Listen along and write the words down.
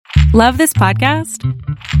Love this podcast?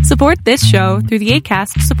 Support this show through the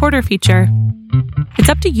Acast supporter feature. It's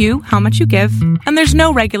up to you how much you give, and there's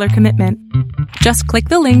no regular commitment. Just click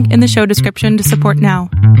the link in the show description to support now.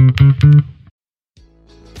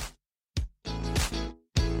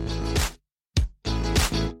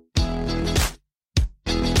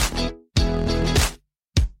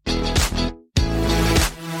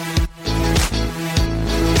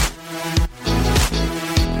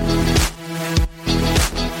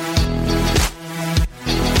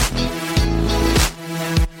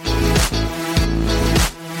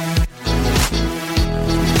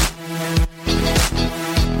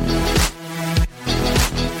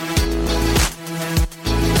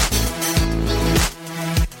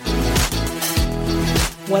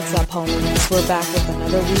 What's up, homies? We're back with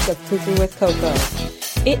another week of Cuckoo with Coco.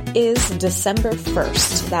 It is December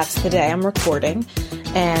 1st. That's the day I'm recording,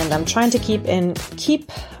 and I'm trying to keep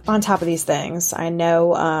on top of these things. I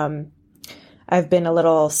know I've been a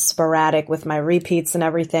little sporadic with my repeats and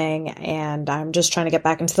everything, and I'm just trying to get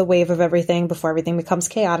back into the wave of everything before everything becomes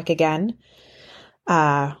chaotic again.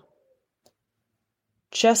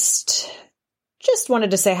 Just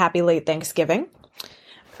wanted to say happy late Thanksgiving.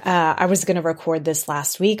 I was going to record this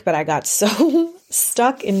last week, but I got so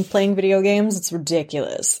stuck in playing video games. It's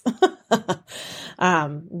ridiculous.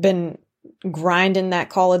 Been grinding that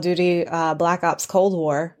Call of Duty Black Ops Cold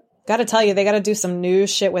War. Got to tell you, they got to do some new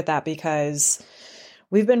shit with that because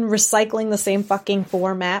we've been recycling the same fucking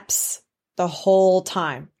 4 maps the whole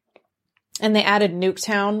time. And they added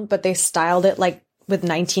Nuketown, but they styled it like with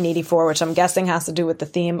 1984, which I'm guessing has to do with the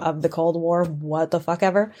theme of the Cold War. What the fuck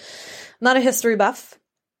ever. Not a history buff.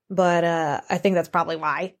 But I think that's probably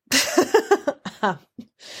why.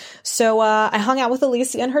 So I hung out with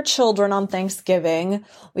Alicia and her children on Thanksgiving.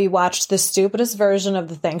 We watched the stupidest version of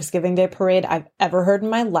the Thanksgiving Day Parade I've ever heard in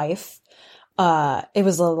my life. It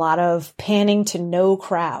was a lot of panning to no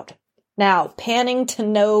crowd. Now, panning to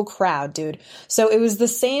no crowd, dude. So it was the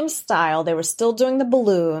same style. They were still doing the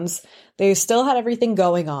balloons. They still had everything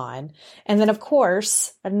going on. And then, of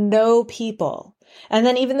course, no people. And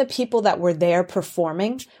then even the people that were there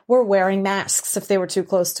performing were wearing masks if they were too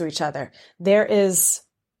close to each other. There is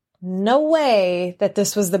no way that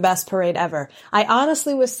this was the best parade ever. I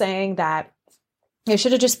honestly was saying that they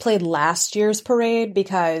should have just played last year's parade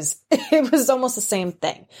because it was almost the same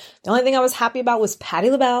thing. The only thing I was happy about was Patti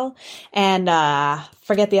LaBelle and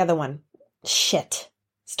forget the other one. Shit.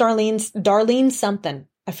 Darlene something,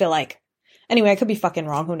 I feel like. Anyway, I could be fucking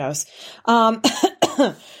wrong. Who knows?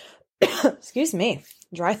 Excuse me,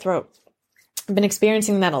 dry throat. I've been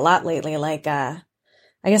experiencing that a lot lately. Like, I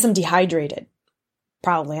guess I'm dehydrated.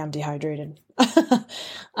 Probably I'm dehydrated.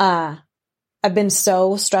 I've been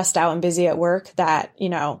so stressed out and busy at work that,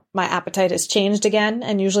 my appetite has changed again.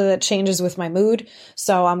 And usually that changes with my mood.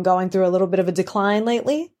 So I'm going through a little bit of a decline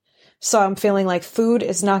lately. So I'm feeling like food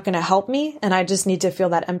is not going to help me. And I just need to feel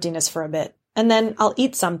that emptiness for a bit. And then I'll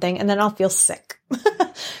eat something and then I'll feel sick.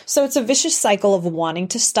 So it's a vicious cycle of wanting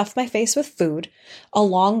to stuff my face with food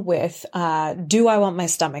along with, do I want my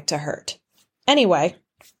stomach to hurt? Anyway,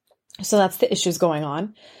 so that's the issues going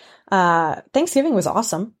on. Thanksgiving was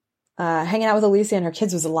awesome. Hanging out with Alicia and her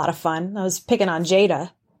kids was a lot of fun. I was picking on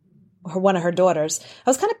Jada, one of her daughters. I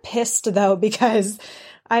was kind of pissed though, because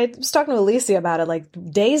I was talking to Alicia about it like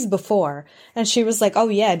days before, and she was like, oh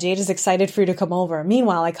yeah, Jada's excited for you to come over.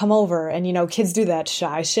 Meanwhile, I come over and, kids do that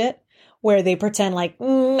shy shit where they pretend like,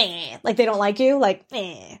 meh, like they don't like you, like,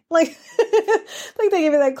 meh, like, like they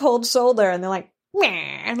give you that cold shoulder and they're like, meh,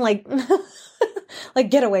 and like,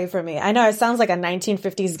 like get away from me. I know it sounds like a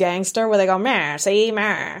 1950s gangster where they go, meh, say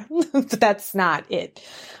meh, but that's not it.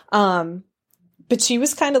 But she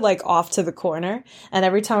was kind of like off to the corner. And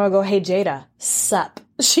every time I go, hey, Jada, sup?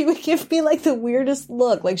 She would give me like the weirdest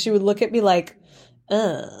look. Like she would look at me like,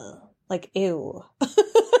 like, ew.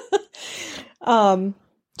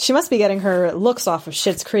 She must be getting her looks off of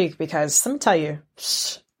Schitt's Creek because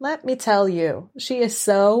let me tell you, she is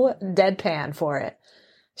so deadpan for it.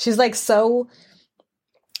 She's so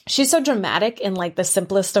dramatic in like the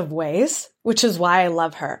simplest of ways, which is why I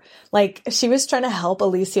love her. Like she was trying to help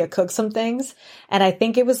Alicia cook some things. And I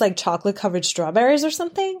think it was like chocolate covered strawberries or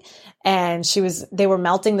something. And they were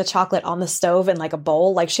melting the chocolate on the stove in like a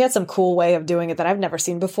bowl. Like she had some cool way of doing it that I've never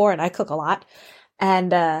seen before. And I cook a lot.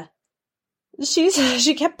 And,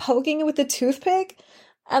 she kept poking it with the toothpick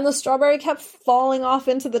and the strawberry kept falling off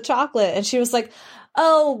into the chocolate. And she was like,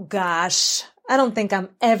 oh gosh, I don't think I'm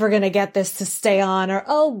ever going to get this to stay on, or,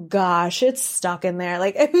 oh gosh, it's stuck in there.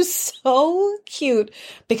 Like, it was so cute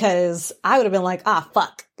because I would have been like, ah,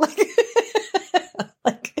 fuck. Like,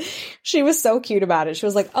 she was so cute about it. She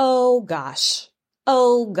was like, oh gosh,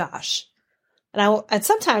 Oh gosh. And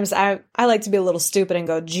sometimes I like to be a little stupid and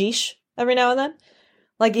go geesh every now and then.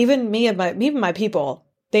 Like even my people,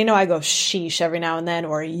 they know I go sheesh every now and then,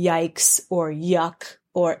 or yikes, or yuck,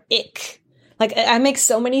 or ick. Like I make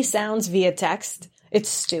so many sounds via text. It's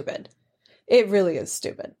stupid. It really is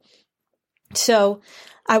stupid. So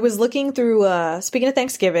I was looking through, speaking of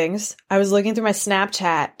Thanksgivings, I was looking through my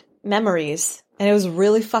Snapchat memories, and it was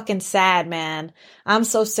really fucking sad, man. I'm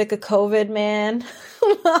so sick of COVID, man.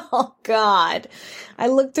 Oh God. I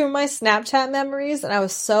looked through my Snapchat memories and I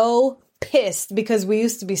was so pissed because we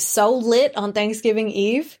used to be so lit on Thanksgiving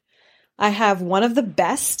Eve. I have one of the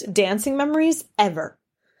best dancing memories ever.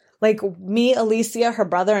 Like me, Alicia, her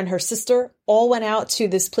brother, and her sister all went out to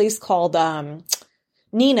this place called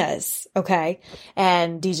Nina's, okay?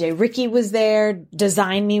 And DJ Ricky was there,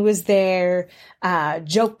 Design Me was there,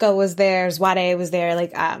 Joka was there, Zwade was there.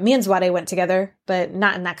 Like me and Zwade went together, but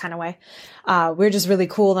not in that kind of way. We were just really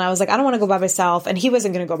cool. And I was like, I don't want to go by myself. And he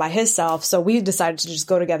wasn't going to go by himself. So we decided to just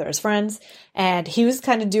go together as friends. And he was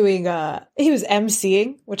kind of doing, he was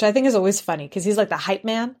emceeing, which I think is always funny because he's like the hype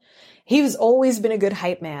man. He's always been a good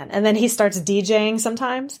hype man. And then he starts DJing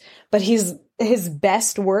sometimes, but his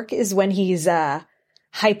best work is when he's,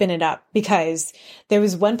 hyping it up, because there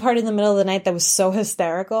was one part in the middle of the night that was so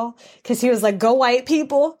hysterical because he was like, go white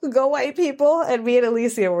people. And me and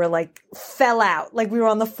Alicia were like, fell out. Like we were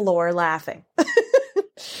on the floor laughing.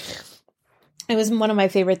 It was one of my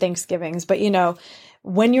favorite Thanksgivings. But you know,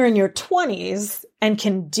 when you're in your 20s and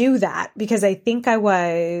can do that, because I think I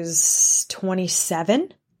was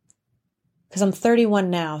 27 because I'm 31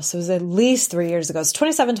 now. So it was at least 3 years ago. It's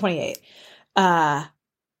 27, 28.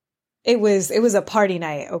 It was a party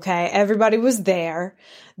night, okay? Everybody was there.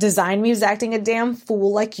 Design Me was acting a damn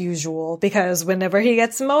fool like usual because whenever he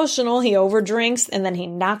gets emotional, he overdrinks and then he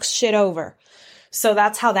knocks shit over. So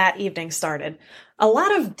that's how that evening started. A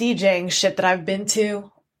lot of DJing shit that I've been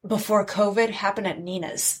to before COVID happened at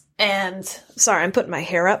Nina's. And sorry, I'm putting my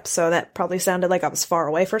hair up, so that probably sounded like I was far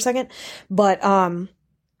away for a second. But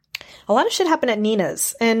a lot of shit happened at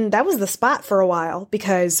Nina's, and that was the spot for a while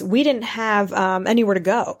because we didn't have anywhere to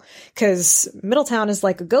go because Middletown is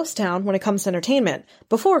like a ghost town when it comes to entertainment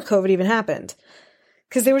before COVID even happened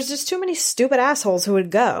because there was just too many stupid assholes who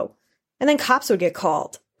would go, and then cops would get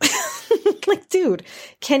called. Like, dude,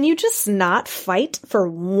 can you just not fight for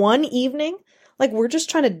one evening? Like, we're just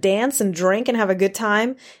trying to dance and drink and have a good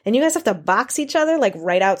time, and you guys have to box each other like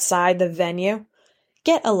right outside the venue?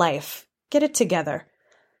 Get a life. Get it together.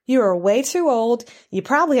 You are way too old, you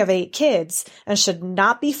probably have 8 kids, and should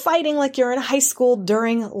not be fighting like you're in high school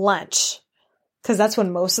during lunch. Because that's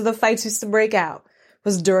when most of the fights used to break out,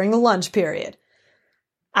 was during the lunch period.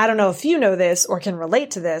 I don't know if you know this or can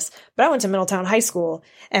relate to this, but I went to Middletown High School,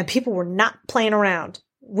 and people were not playing around.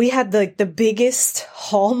 We had the biggest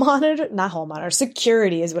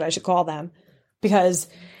security is what I should call them, because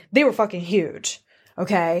they were fucking huge,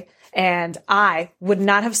 okay? And I would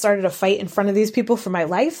not have started a fight in front of these people for my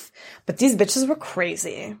life, but these bitches were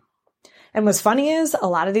crazy. And what's funny is a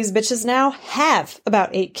lot of these bitches now have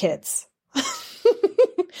about 8 kids.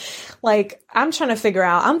 Like, I'm trying to figure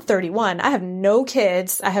out, I'm 31. I have no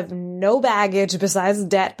kids. I have no baggage besides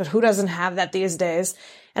debt, but who doesn't have that these days?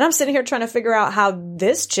 And I'm sitting here trying to figure out how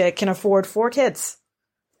this chick can afford 4 kids.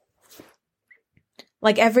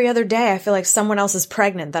 Like every other day, I feel like someone else is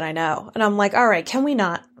pregnant that I know. And I'm like, all right, can we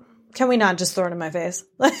not just throw it in my face?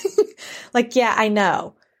 Like, yeah, I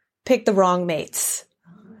know. Pick the wrong mates.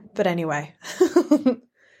 But anyway,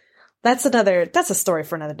 that's a story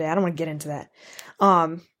for another day. I don't want to get into that.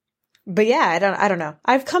 But yeah, I don't know.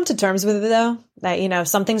 I've come to terms with it though, that, you know,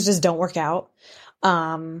 some things just don't work out.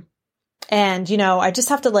 And, you know, I just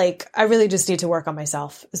have to I really just need to work on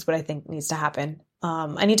myself is what I think needs to happen.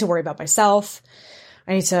 I need to worry about myself.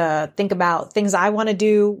 I need to think about things I want to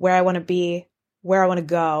do, where I want to be, where I want to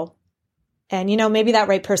go. And, you know, maybe that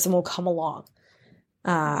right person will come along.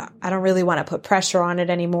 I don't really want to put pressure on it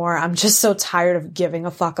anymore. I'm just so tired of giving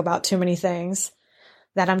a fuck about too many things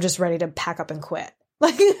that I'm just ready to pack up and quit.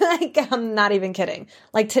 Like I'm not even kidding.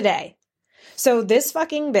 Like today. So this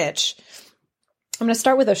fucking bitch, I'm going to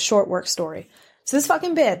start with a short work story. So this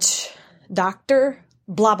fucking bitch, Dr.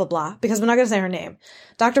 Blah, blah, blah, because we're not going to say her name.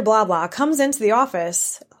 Dr. Blah, blah comes into the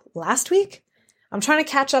office last week. I'm trying to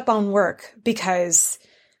catch up on work because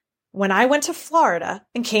when I went to Florida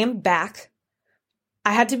and came back,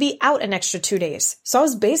 I had to be out an extra 2 days. So I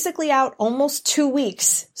was basically out almost 2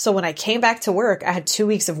 weeks. So when I came back to work, I had 2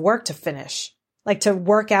 weeks of work to finish, like to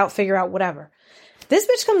work out, figure out whatever. This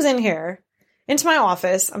bitch comes in here into my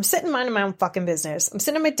office. I'm sitting minding my own fucking business. I'm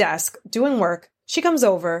sitting at my desk doing work. She comes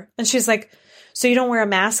over and she's like, so you don't wear a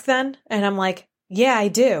mask then? And I'm like, yeah, I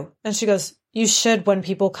do. And she goes, you should when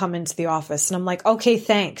people come into the office. And I'm like, okay,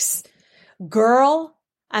 thanks. Girl,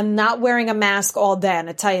 I'm not wearing a mask all day, and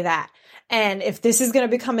I tell you that. And if this is going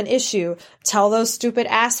to become an issue, tell those stupid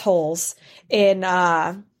assholes in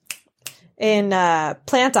plant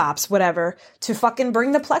ops, whatever, to fucking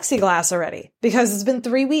bring the plexiglass already, because it's been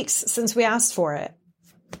 3 weeks since we asked for it.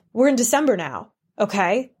 We're in December now.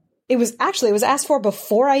 Okay. It was asked for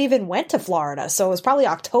before I even went to Florida. So it was probably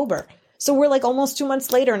October. So we're like almost 2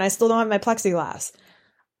 months later and I still don't have my plexiglass.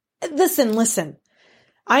 Listen.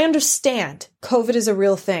 I understand COVID is a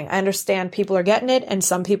real thing. I understand people are getting it and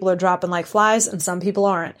some people are dropping like flies and some people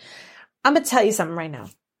aren't. I'm going to tell you something right now.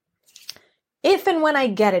 If and when I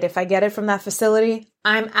get it, if I get it from that facility,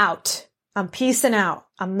 I'm out. I'm peacing out.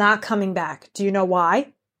 I'm not coming back. Do you know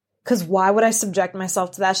why? Because why would I subject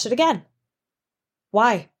myself to that shit again?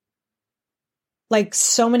 Why? Like,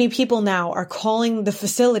 so many people now are calling the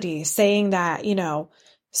facility saying that,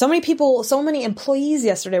 so many employees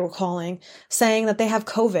yesterday were calling saying that they have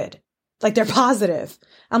COVID. Like, they're positive.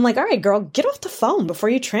 I'm like, all right, girl, get off the phone before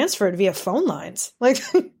you transfer it via phone lines. Like,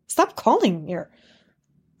 stop calling here.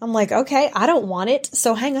 I'm like, okay, I don't want it,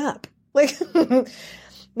 so hang up. Like,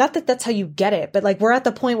 not that that's how you get it, but like, we're at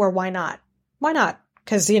the point where why not? Why not?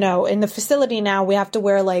 Because, in the facility now, we have to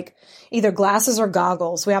wear like either glasses or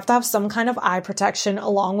goggles. We have to have some kind of eye protection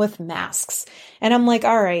along with masks. And I'm like,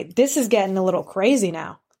 all right, this is getting a little crazy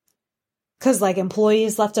now. Because like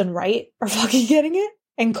employees left and right are fucking getting it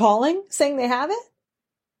and calling saying they have it.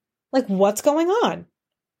 Like, what's going on?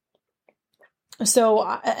 So,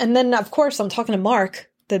 and then of course I'm talking to Mark,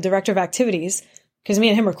 the director of activities, because me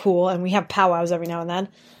and him are cool and we have powwows every now and then.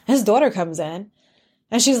 His daughter comes in.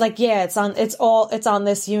 And she's like, yeah, it's on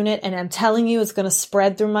this unit. And I'm telling you, it's going to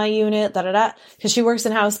spread through my unit, because she works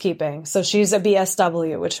in housekeeping. So she's a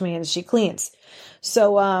BSW, which means she cleans.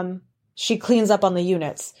 So, she cleans up on the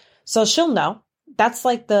units. So she'll know. That's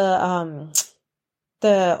like the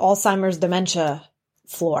Alzheimer's dementia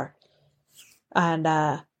floor. And,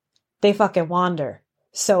 they fucking wander.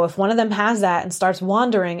 So if one of them has that and starts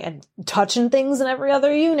wandering and touching things in every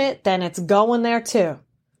other unit, then it's going there too.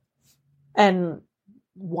 And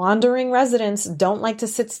wandering residents don't like to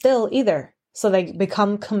sit still either. So they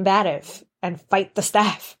become combative and fight the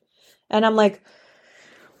staff. And I'm like,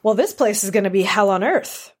 well, this place is going to be hell on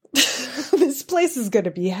earth. This place is going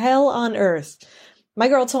to be hell on earth. My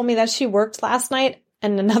girl told me that she worked last night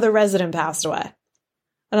and another resident passed away.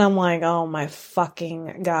 And I'm like, oh my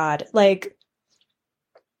fucking God. Like,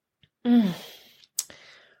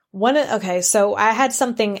 okay, so I had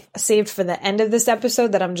something saved for the end of this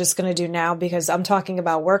episode that I'm just going to do now because I'm talking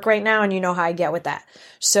about work right now and you know how I get with that.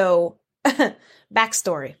 So,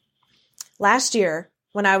 backstory. Last year,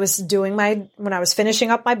 when I was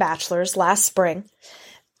finishing up my bachelor's last spring,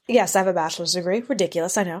 yes, I have a bachelor's degree.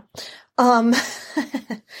 Ridiculous, I know.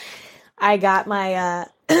 I got my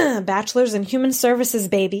bachelor's in human services,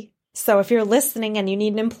 baby. So if you're listening and you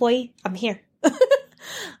need an employee, I'm here.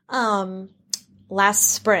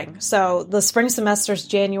 Last spring. So the spring semester is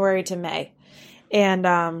January to May. And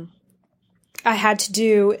I had to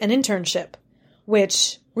do an internship,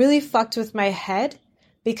 which really fucked with my head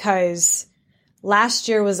because last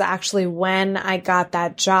year was actually when I got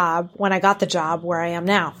the job where I am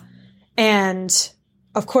now. And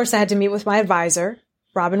of course I had to meet with my advisor,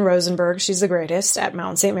 Robin Rosenberg. She's the greatest at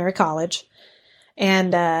Mount St. Mary College.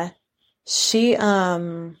 And she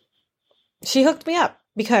hooked me up.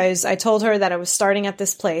 Because I told her that I was starting at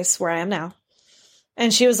this place where I am now.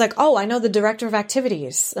 And she was like, oh, I know the director of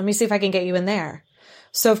activities. Let me see if I can get you in there.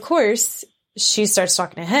 So, of course, she starts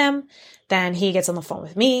talking to him. Then he gets on the phone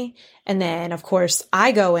with me. And then, of course,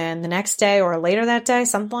 I go in the next day or later that day,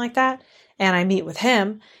 something like that. And I meet with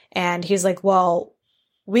him. And he's like, well,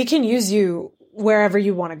 we can use you wherever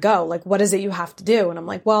you want to go. Like, what is it you have to do? And I'm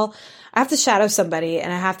like, well, I have to shadow somebody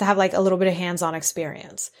and I have to have like a little bit of hands-on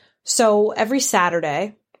experience. So every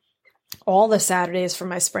Saturday, all the Saturdays for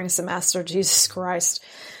my spring semester, Jesus Christ,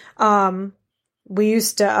 I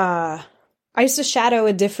used to shadow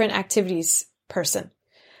a different activities person,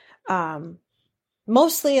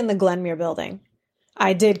 mostly in the Glenmere building.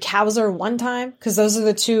 I did Cowser one time because those are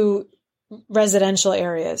the two residential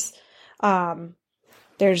areas.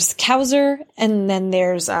 There's Cowser and then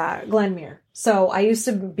there's Glenmere. So I used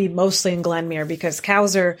to be mostly in Glenmere because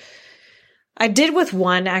Cowser, I did with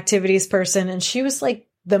one activities person and she was like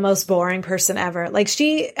the most boring person ever. Like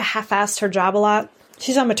she half-assed her job a lot.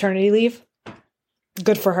 She's on maternity leave.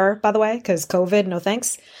 Good for her, by the way, because COVID, no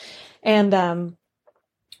thanks. And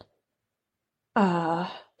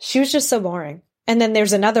she was just so boring. And then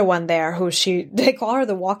there's another one there who they call her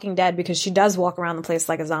the Walking Dead because she does walk around the place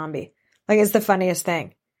like a zombie. Like, it's the funniest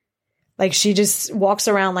thing. Like, she just walks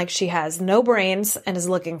around like she has no brains and is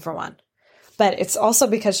looking for one. But it's also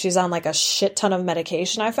because she's on like a shit ton of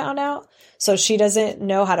medication, I found out. So she doesn't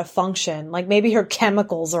know how to function. Like, maybe her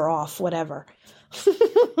chemicals are off, whatever.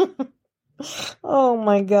 Oh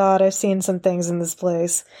my God, I've seen some things in this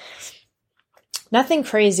place. Nothing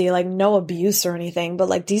crazy, like no abuse or anything, but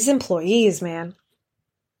like these employees, man.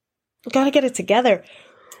 Gotta get it together.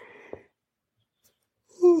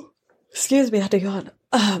 Excuse me, I had to yawn.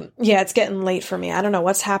 Yeah, it's getting late for me. I don't know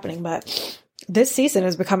what's happening, but this season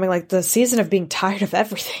is becoming like the season of being tired of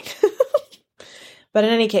everything. But in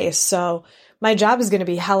any case, so my job is going to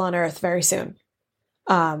be hell on earth very soon.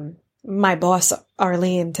 My boss,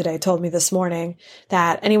 Arlene, today told me this morning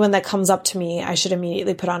that anyone that comes up to me, I should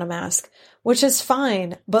immediately put on a mask, which is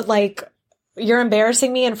fine. But like, you're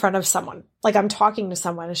embarrassing me in front of someone. Like, I'm talking to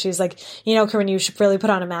someone and she's like, you know, Corinne, you should really put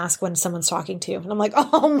on a mask when someone's talking to you. And I'm like,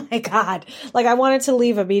 oh my God. Like, I wanted to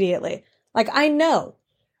leave immediately. Like, I know.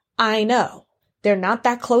 They're not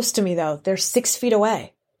that close to me though. They're 6 feet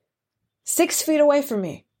away. 6 feet away from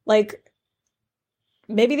me. Like,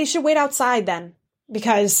 maybe they should wait outside then,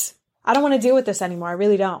 because I don't want to deal with this anymore. I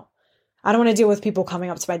really don't. I don't want to deal with people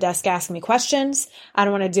coming up to my desk asking me questions. I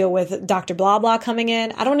don't want to deal with Dr. Blah Blah coming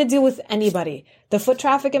in. I don't want to deal with anybody. The foot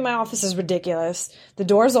traffic in my office is ridiculous. The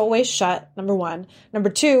door's always shut, number one.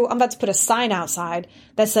 Number two, I'm about to put a sign outside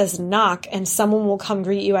that says knock and someone will come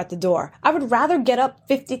greet you at the door. I would rather get up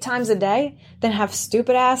 50 times a day than have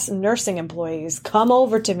stupid ass nursing employees come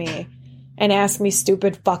over to me and ask me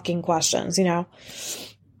stupid fucking questions, you know?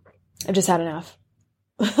 I've just had enough.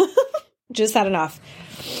 Just had enough.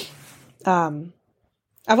 I've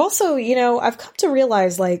also, you know, I've come to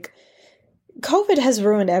realize like COVID has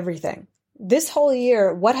ruined everything. This whole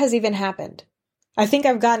year, what has even happened? I think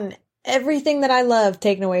I've gotten everything that I love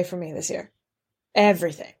taken away from me this year.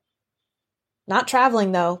 Everything. Not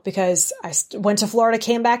traveling though, because I went to Florida,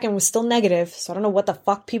 came back and was still negative. So I don't know what the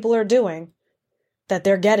fuck people are doing that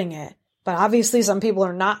they're getting it. But obviously some people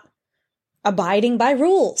are not abiding by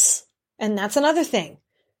rules. And that's another thing.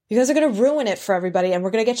 You guys are going to ruin it for everybody and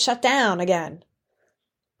we're going to get shut down again.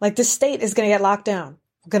 Like, the state is going to get locked down.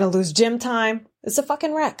 We're going to lose gym time. It's a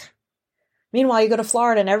fucking wreck. Meanwhile, you go to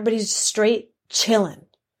Florida and everybody's straight chilling.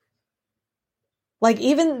 Like,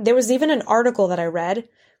 there was even an article that I read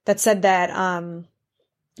that said that,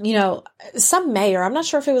 you know, some mayor, I'm not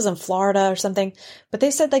sure if it was in Florida or something, but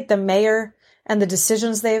they said like the mayor and the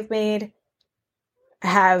decisions they've made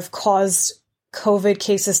have caused COVID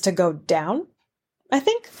cases to go down, I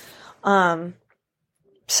think.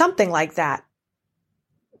 Something like that.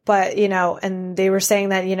 But, you know, and they were saying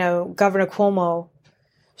that, you know, Governor Cuomo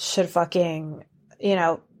should fucking, you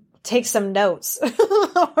know, take some notes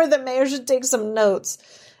or the mayor should take some notes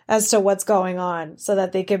as to what's going on so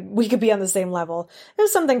that we could be on the same level. It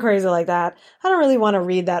was something crazy like that. I don't really want to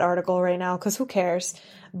read that article right now because who cares?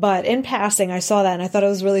 But in passing, I saw that and I thought it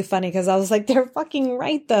was really funny because I was like, they're fucking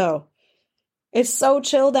right though. It's so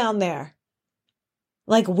chill down there.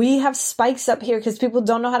 Like, we have spikes up here because people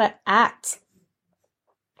don't know how to act.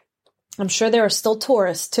 I'm sure there are still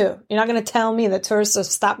tourists too. You're not going to tell me that tourists have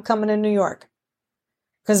stopped coming to New York.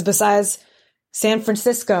 Because besides San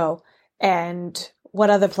Francisco and what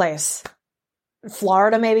other place?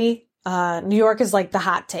 Florida, maybe? New York is like the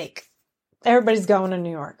hot take. Everybody's going to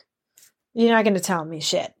New York. You're not going to tell me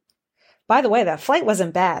shit. By the way, that flight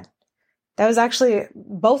wasn't bad. That was actually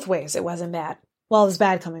both ways. It wasn't bad. Well, it was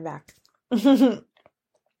bad coming back.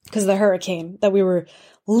 Because of the hurricane that we were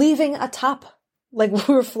leaving atop. Like,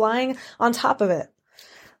 we were flying on top of it.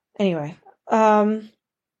 Anyway,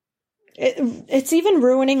 it's even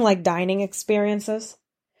ruining like dining experiences.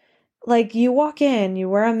 Like, you walk in, you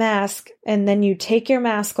wear a mask, and then you take your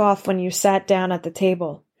mask off when you sat down at the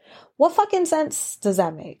table. What fucking sense does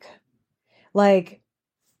that make? Like,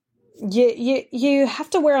 you have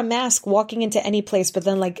to wear a mask walking into any place, but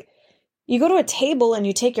then like, you go to a table and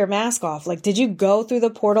you take your mask off. Like, did you go through the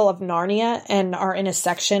portal of Narnia and are in a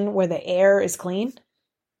section where the air is clean?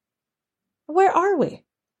 Where are we?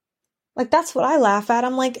 Like, that's what I laugh at.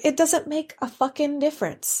 I'm like, it doesn't make a fucking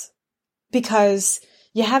difference. Because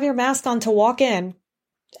you have your mask on to walk in,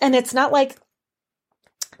 and it's not like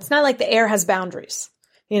the air has boundaries.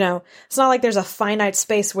 You know, it's not like there's a finite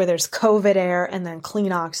space where there's COVID air and then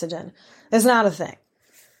clean oxygen. It's not a thing.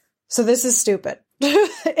 So this is stupid.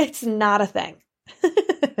 It's not a thing.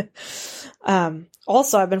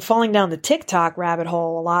 Also, I've been falling down the TikTok rabbit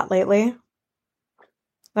hole a lot lately.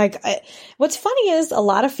 Like, what's funny is a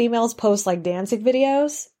lot of females post like dancing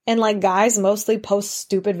videos, and like guys mostly post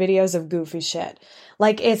stupid videos of goofy shit.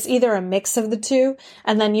 Like, it's either a mix of the two,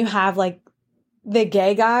 and then you have like the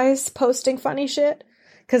gay guys posting funny shit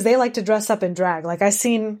because they like to dress up in drag. Like I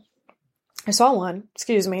saw one,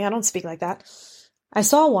 excuse me, I don't speak like that. I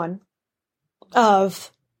saw one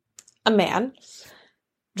of a man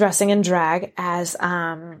dressing in drag as,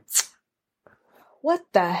 what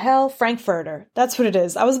the hell? Frankfurter. That's what it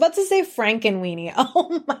is. I was about to say Frankenweenie.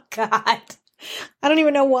 Oh my God. I don't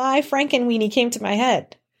even know why Frankenweenie came to my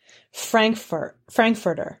head. Frankfurter.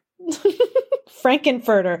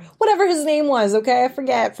 Frankenfurter. Whatever his name was, okay? I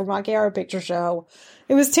forget, from Rocky Horror Picture Show.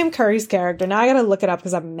 It was Tim Curry's character. Now I gotta look it up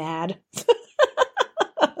because I'm mad.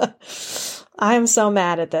 I am so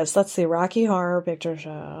mad at this. Let's see. Rocky Horror Picture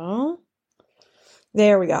Show.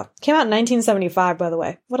 There we go. Came out in 1975, by the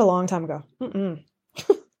way. What a long time ago.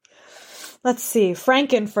 Let's see.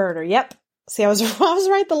 Frankenfurter. Yep. See, I was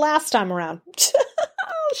right the last time around.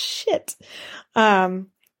 Oh, shit.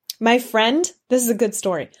 My friend, this is a good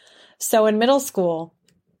story. So in middle school,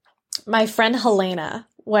 my friend Helena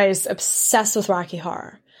was obsessed with Rocky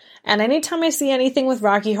Horror. And anytime I see anything with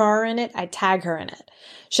Rocky Horror in it, I tag her in it.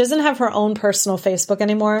 She doesn't have her own personal Facebook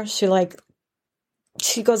anymore. She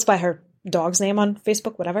goes by her dog's name on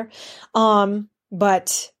Facebook, whatever.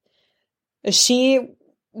 But she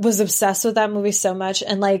was obsessed with that movie so much.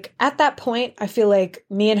 And like at that point, I feel like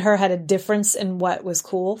me and her had a difference in what was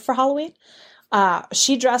cool for Halloween.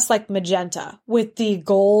 She dressed like magenta with the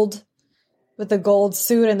gold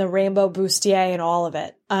suit and the rainbow bustier and all of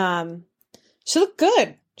it. She looked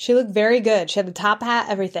good. She looked very good. She had the top hat,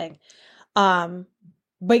 everything.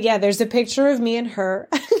 But yeah, there's a picture of me and her.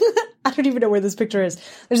 I don't even know where this picture is.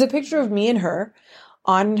 There's a picture of me and her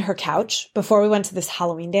on her couch before we went to this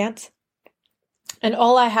Halloween dance. And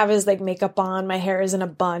all I have is like makeup on. My hair is in a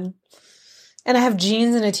bun. And I have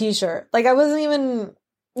jeans and a t-shirt. Like I wasn't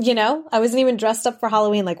even dressed up for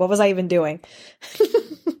Halloween. Like what was I even doing?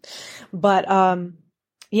 But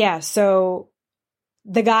yeah, so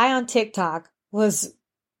the guy on TikTok was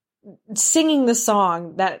singing the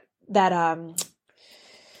song that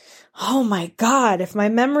oh my God, if my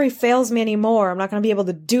memory fails me anymore, I'm not going to be able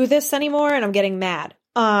to do this anymore, and I'm getting mad.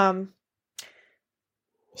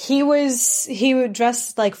 He would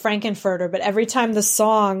dress like Frankenfurter, but every time the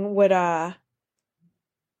song would,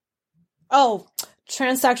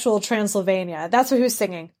 Transsexual Transylvania. That's what he was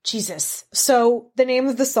singing. Jesus. So the name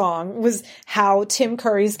of the song was how Tim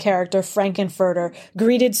Curry's character, Frankenfurter,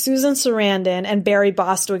 greeted Susan Sarandon and Barry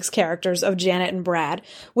Bostwick's characters of Janet and Brad,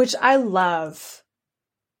 which I love.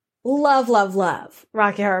 Love, love, love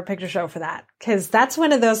Rocky Horror Picture Show for that. Cause that's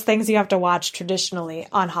one of those things you have to watch traditionally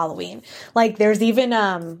on Halloween. Like there's even,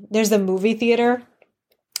 there's a movie theater.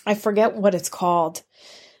 I forget what it's called.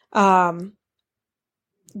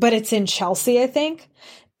 But it's in Chelsea, I think.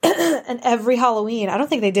 And every Halloween, I don't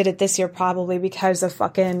think they did it this year probably because of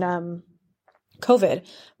fucking, COVID.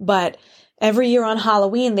 But every year on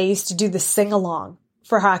Halloween, they used to do the sing-along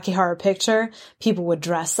for Rocky Horror Picture. People would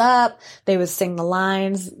dress up. They would sing the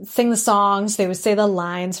lines, sing the songs. They would say the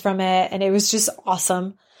lines from it. And it was just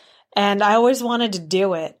awesome. And I always wanted to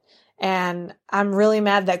do it. And I'm really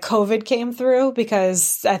mad that COVID came through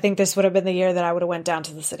because I think this would have been the year that I would have went down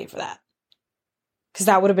to the city for that. Because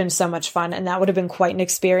that would have been so much fun. And that would have been quite an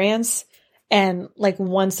experience. And like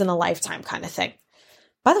once in a lifetime kind of thing.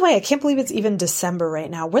 By the way, I can't believe it's even December right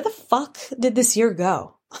now. Where the fuck did this year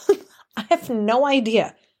go? I have no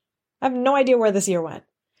idea. I have no idea where this year went.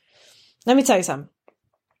 Let me tell you something.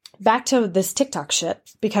 Back to this TikTok shit,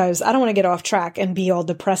 because I don't want to get off track and be all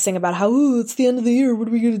depressing about how, ooh, it's the end of the year. What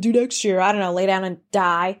are we going to do next year? I don't know, lay down and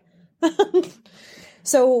die.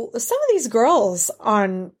 So some of these girls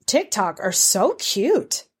on TikTok are so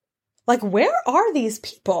cute. Like, where are these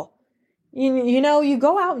people? You know, you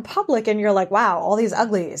go out in public and you're like, wow, all these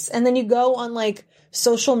uglies. And then you go on like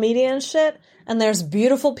social media and shit, and there's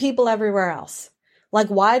beautiful people everywhere else. Like,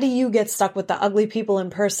 why do you get stuck with the ugly people in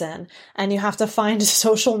person and you have to find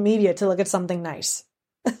social media to look at something nice?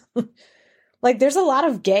 Like, there's a lot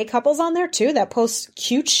of gay couples on there too that post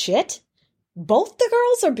cute shit. Both the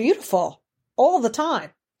girls are beautiful all the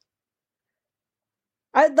time.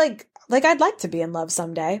 I'd like to be in love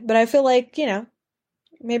someday, but I feel like, you know,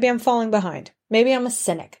 maybe I'm falling behind. Maybe I'm a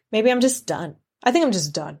cynic. Maybe I'm just done. I think I'm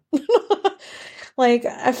just done. Like,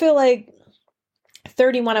 I feel like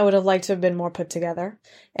 31, I would have liked to have been more put together.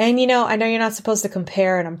 And, you know, I know you're not supposed to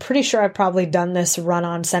compare, and I'm pretty sure I've probably done this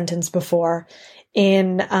run-on sentence before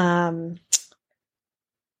in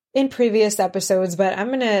previous episodes, but I'm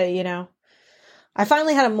gonna, you know, I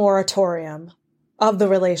finally had a moratorium of the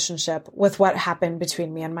relationship with what happened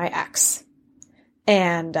between me and my ex.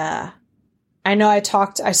 And I know I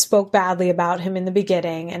spoke badly about him in the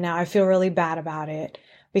beginning, and now I feel really bad about it.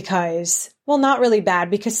 because, well, not really bad,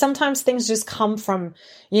 because sometimes things just come from,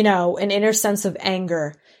 you know, an inner sense of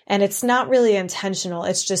anger, and it's not really intentional.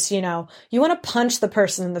 It's just, you know, you want to punch the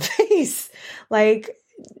person in the face. Like,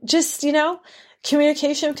 just, you know,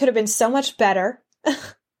 communication could have been so much better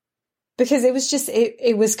because it was just,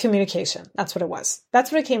 it was communication. That's what it was.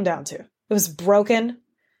 That's what it came down to. It was broken,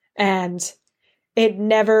 and it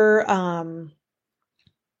never,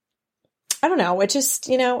 I don't know. It just,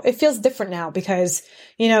 you know, it feels different now because,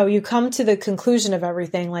 you know, you come to the conclusion of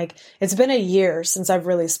everything. Like, it's been a year since I've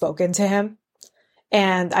really spoken to him.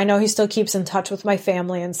 And I know he still keeps in touch with my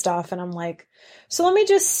family and stuff. And I'm like, so let me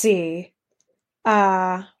just see.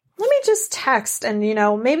 Let me just text and, you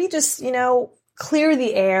know, maybe just, you know, clear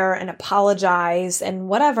the air and apologize and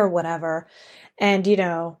whatever. And, you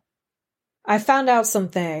know, I found out some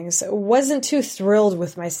things. Wasn't too thrilled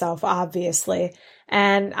with myself, obviously.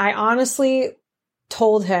 And I honestly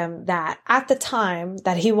told him that at the time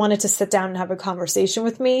that he wanted to sit down and have a conversation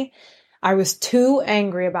with me, I was too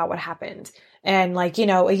angry about what happened. And like, you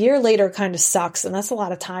know, a year later kind of sucks. And that's a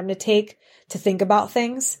lot of time to take to think about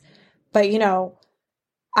things. But, you know,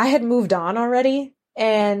 I had moved on already.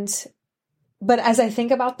 But as I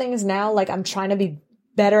think about things now, like, I'm trying to be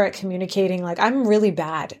better at communicating. Like, I'm really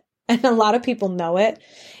bad. And a lot of people know it.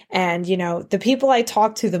 And, you know, the people I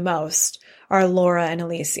talk to the most are Laura and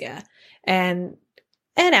Alicia and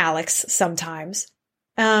Alex sometimes.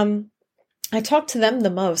 I talk to them the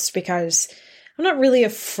most because I'm not really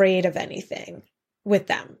afraid of anything with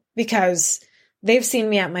them because they've seen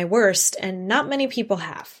me at my worst and not many people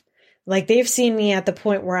have. Like, they've seen me at the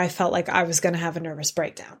point where I felt like I was going to have a nervous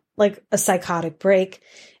breakdown, like a psychotic break,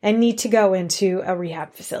 and need to go into a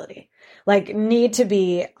rehab facility. Like, need to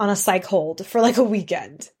be on a psych hold for like a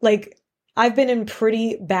weekend. Like, I've been in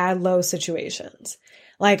pretty bad, low situations.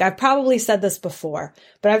 Like, I've probably said this before,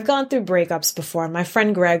 but I've gone through breakups before. My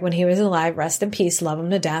friend Greg, when he was alive, rest in peace, love him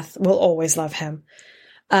to death. We'll always love him.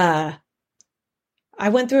 I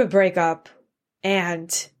went through a breakup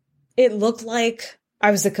and it looked like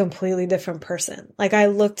I was a completely different person. Like, I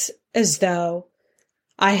looked as though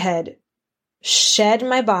I had shed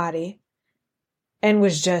my body and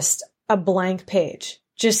was just a blank page,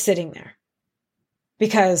 just sitting there.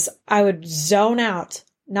 Because I would zone out,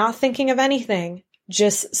 not thinking of anything,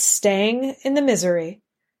 just staying in the misery,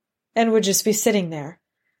 and would just be sitting there.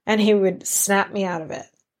 And he would snap me out of it.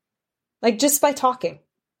 Like, just by talking.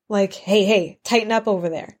 Like, hey, tighten up over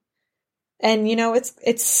there. And, you know,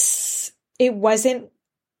 it's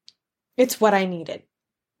what I needed.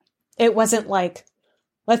 It wasn't like,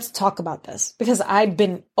 let's talk about this. Because I'd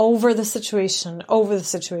been over the situation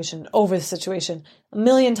a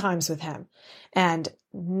million times with him. And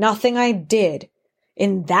nothing I did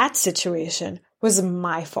in that situation was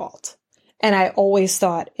my fault. And I always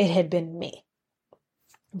thought it had been me.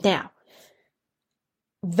 Now,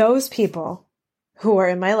 those people who are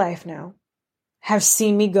in my life now have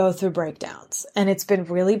seen me go through breakdowns. And it's been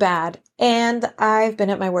really bad. And I've been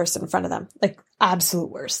at my worst in front of them. Like, absolute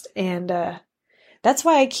worst. And that's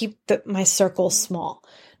why I keep my circle small.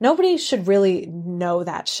 Nobody should really know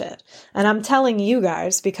that shit. And I'm telling you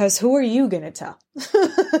guys because who are you going to tell?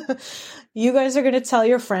 You guys are going to tell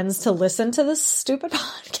your friends to listen to this stupid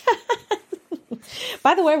podcast.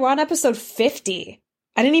 By the way, we're on episode 50.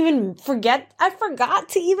 I didn't even forget. I forgot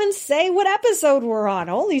to even say what episode we're on.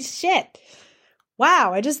 Holy shit.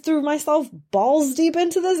 Wow. I just threw myself balls deep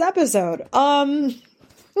into this episode. We're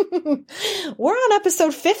on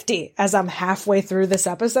episode 50 as I'm halfway through this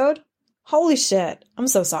episode. Holy shit. I'm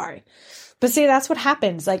so sorry. But see, that's what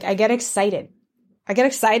happens. Like, I get excited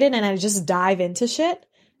and I just dive into shit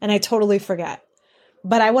and I totally forget.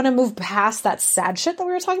 But I want to move past that sad shit that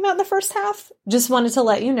we were talking about in the first half. Just wanted to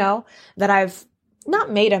let you know that I've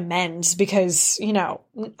not made amends because, you know,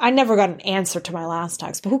 I never got an answer to my last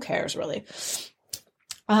text, but who cares really?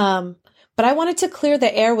 But I wanted to clear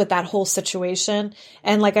the air with that whole situation.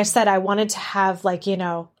 And like I said, I wanted to have, like, you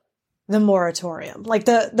know, the moratorium, like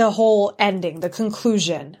the whole ending, the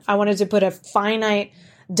conclusion. I wanted to put a finite,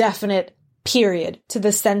 definite period to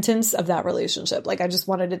the sentence of that relationship. Like, I just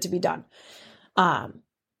wanted it to be done. But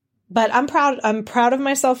I'm proud of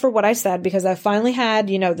myself for what I said because I finally had,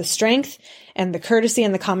 you know, the strength and the courtesy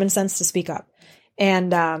and the common sense to speak up.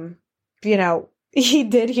 And, you know, he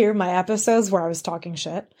did hear my episodes where I was talking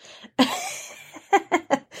shit.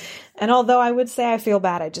 And although I would say I feel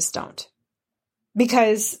bad, I just don't.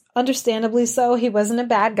 Because understandably so, he wasn't a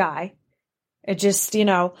bad guy. It just, you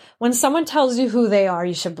know, when someone tells you who they are,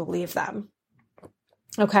 you should believe them.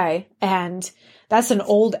 Okay. And that's an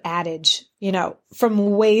old adage, you know,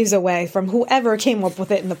 from ways away from whoever came up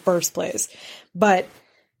with it in the first place. But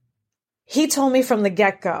he told me from the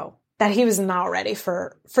get-go that he was not ready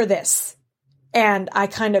for this. And I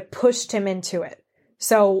kind of pushed him into it.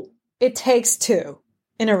 So it takes two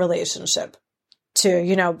in a relationship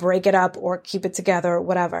to, break it up or keep it together or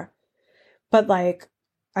whatever. But like,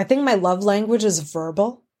 I think my love language is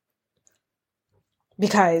verbal,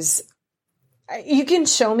 because you can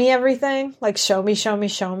show me everything, like show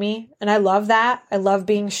me. And I love that. I love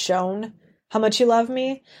being shown how much you love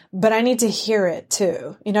me, but I need to hear it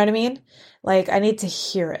too. You know what I mean? Like, I need to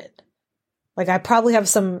hear it. Like, I probably have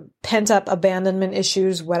some pent up abandonment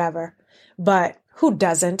issues, whatever, but who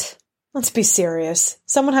doesn't? Let's be serious.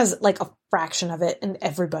 Someone has like a fraction of it in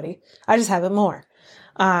everybody. I just have it more.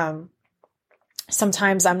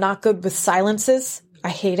 Sometimes I'm not good with silences. I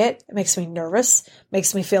hate it. It makes me nervous,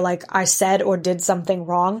 makes me feel like I said or did something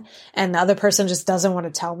wrong and the other person just doesn't want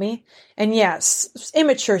to tell me. And yes,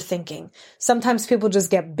 immature thinking. Sometimes people just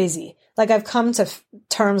get busy. Like, I've come to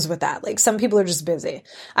terms with that. Like, some people are just busy.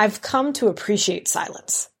 I've come to appreciate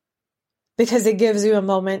silence because it gives you a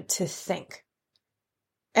moment to think.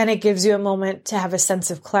 And it gives you a moment to have a sense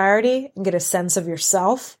of clarity and get a sense of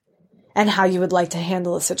yourself and how you would like to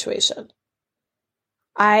handle a situation.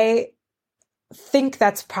 I think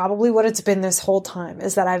that's probably what it's been this whole time,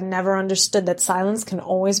 is that I've never understood that silence can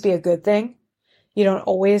always be a good thing. You don't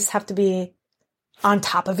always have to be on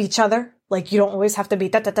top of each other. Like, you don't always have to be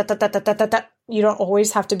da-da-da-da-da-da-da-da. You don't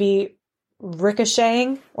always have to be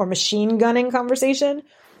ricocheting or machine gunning conversation.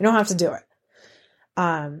 You don't have to do it.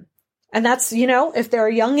 And that's, if there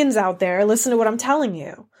are youngins out there, listen to what I'm telling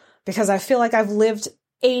you, because I feel like I've lived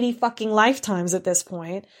 80 fucking lifetimes at this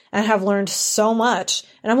point and have learned so much,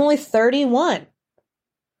 and I'm only 31.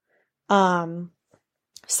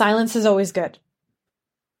 Silence is always good.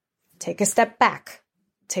 Take a step back,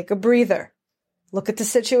 take a breather, look at the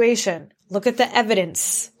situation, look at the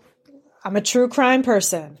evidence. I'm a true crime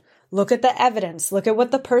person. Look at the evidence. Look at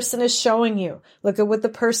what the person is showing you. Look at what the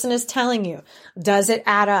person is telling you. Does it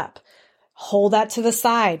add up? Hold that to the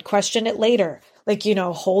side. Question it later. Like,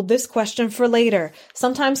 hold this question for later.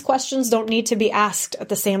 Sometimes questions don't need to be asked at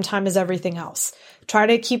the same time as everything else. Try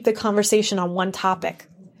to keep the conversation on one topic.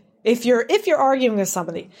 If you're arguing with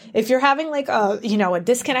somebody, if you're having like a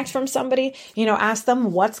disconnect from somebody, ask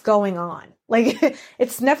them what's going on. Like,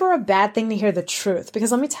 it's never a bad thing to hear the truth,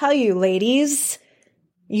 because let me tell you, ladies,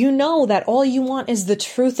 you know that all you want is the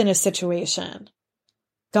truth in a situation.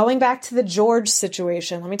 Going back to the George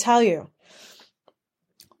situation, let me tell you,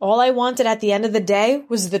 all I wanted at the end of the day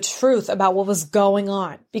was the truth about what was going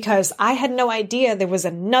on, because I had no idea there was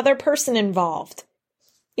another person involved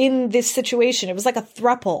in this situation. It was like a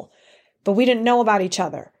throuple, but we didn't know about each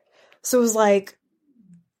other. So it was like,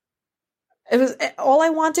 all I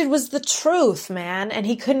wanted was the truth, man. And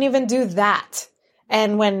he couldn't even do that.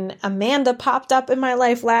 And when Amanda popped up in my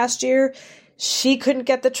life last year, she couldn't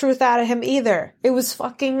get the truth out of him either. It was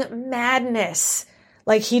fucking madness.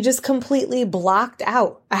 Like, he just completely blocked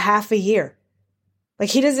out a half a year. Like,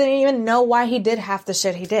 he doesn't even know why he did half the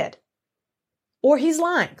shit he did. Or he's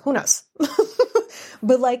lying. Who knows?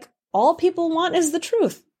 But like, all people want is the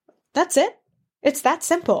truth. That's it. It's that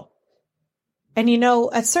simple. And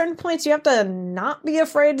at certain points you have to not be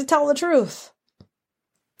afraid to tell the truth.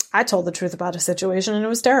 I told the truth about a situation and it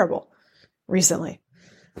was terrible recently.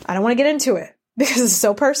 I don't want to get into it because it's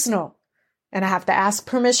so personal and I have to ask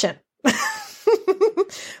permission.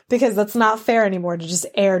 Because that's not fair anymore to just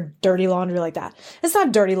air dirty laundry like that. It's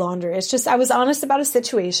not dirty laundry. It's just I was honest about a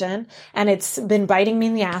situation and it's been biting me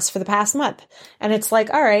in the ass for the past month. And it's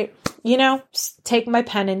like, all right, take my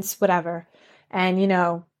penance, whatever. And,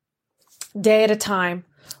 day at a time,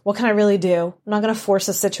 what can I really do? I'm not going to force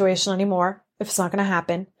a situation anymore if it's not going to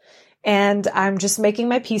happen. And I'm just making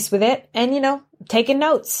my peace with it and, taking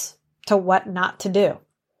notes to what not to do.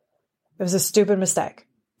 It was a stupid mistake.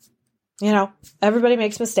 Everybody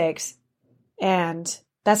makes mistakes, and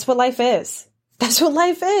that's what life is. That's what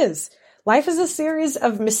life is. Life is a series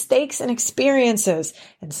of mistakes and experiences,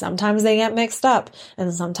 and sometimes they get mixed up,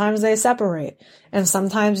 and sometimes they separate, and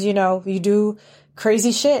sometimes, you do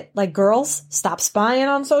crazy shit. Like, girls, stop spying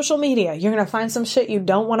on social media. You're going to find some shit you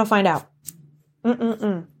don't want to find out.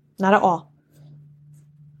 Not at all.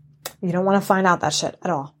 You don't want to find out that shit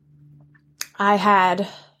at all.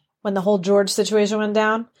 When the whole George situation went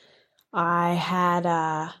down, I had,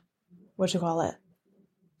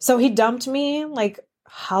 So he dumped me like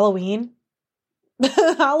Halloween.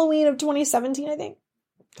 Halloween of 2017, I think.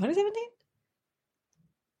 2017?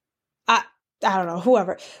 I don't know,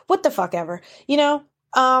 whoever. What the fuck ever. It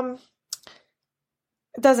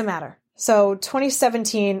doesn't matter. So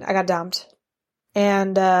 2017, I got dumped.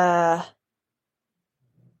 And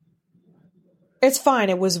it's fine.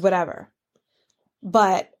 It was whatever.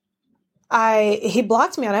 but he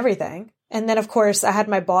blocked me on everything. And then of course I had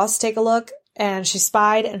my boss take a look and she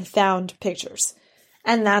spied and found pictures.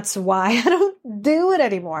 And that's why I don't do it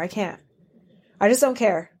anymore. I can't. I just don't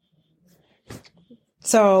care.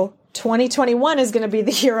 So 2021 is going to be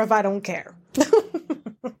the year of I don't care.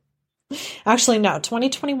 Actually, no,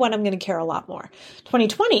 2021, I'm going to care a lot more.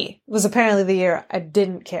 2020 was apparently the year I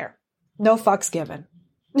didn't care. No fucks given.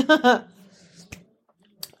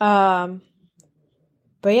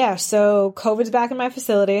 But yeah, so COVID's back in my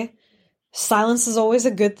facility. Silence is always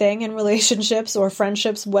a good thing in relationships or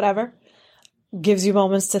friendships, whatever. Gives you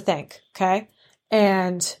moments to think, okay?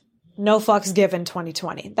 And no fucks given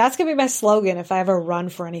 2020. That's going to be my slogan if I ever run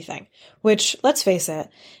for anything. Which, let's face it,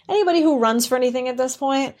 anybody who runs for anything at this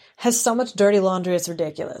point has so much dirty laundry, it's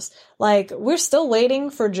ridiculous. Like, we're still waiting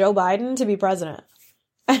for Joe Biden to be president.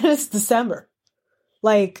 And it's December.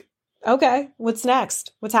 Like, okay, what's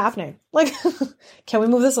next? What's happening? Like, can we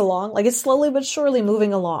move this along? Like, it's slowly but surely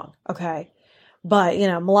moving along, okay? But,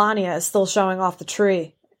 Melania is still showing off the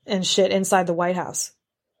tree and shit inside the White House.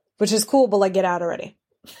 Which is cool, but like, get out already.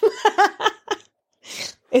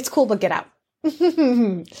 It's cool, but get out.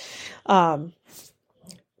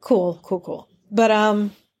 Cool. But,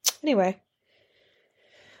 anyway.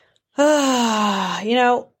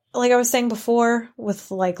 Like I was saying before,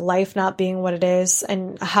 with like life not being what it is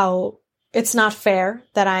and how it's not fair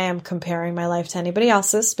that I am comparing my life to anybody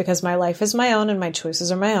else's because my life is my own and my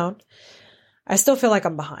choices are my own. I still feel like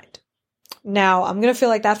I'm behind. Now, I'm going to feel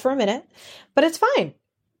like that for a minute, but it's fine.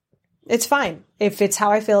 It's fine. If it's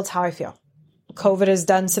how I feel, it's how I feel. COVID has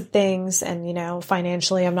done some things and,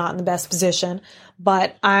 financially I'm not in the best position,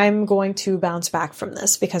 but I'm going to bounce back from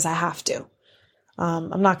this because I have to.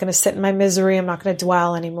 I'm not going to sit in my misery. I'm not going to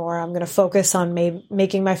dwell anymore. I'm going to focus on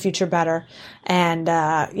making my future better and,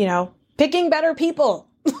 picking better people,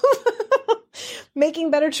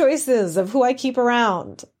 making better choices of who I keep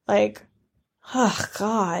around. Like, oh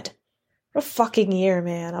God, what a fucking year,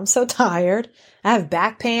 man. I'm so tired. I have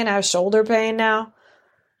back pain. I have shoulder pain now.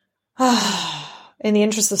 In the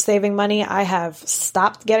interest of saving money, I have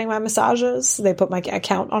stopped getting my massages. They put my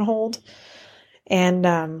account on hold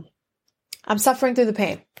and, I'm suffering through the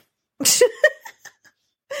pain.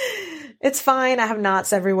 It's fine. I have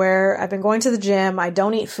knots everywhere. I've been going to the gym. I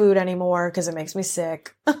don't eat food anymore because it makes me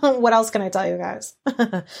sick. What else can I tell you guys?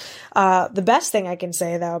 The best thing I can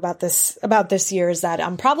say though about this year is that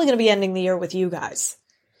I'm probably going to be ending the year with you guys.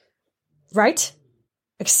 Right?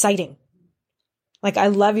 Exciting. Like, I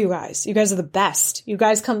love you guys. You guys are the best. You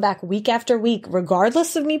guys come back week after week,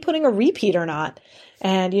 regardless of me putting a repeat or not.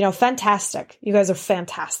 And, fantastic. You guys are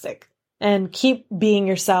fantastic. And keep being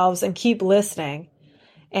yourselves and keep listening.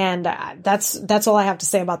 And that's all I have to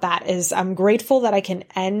say about that is I'm grateful that I can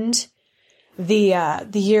end the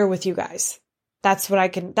year with you guys. That's what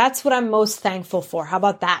I'm most thankful for. How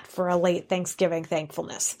about that for a late Thanksgiving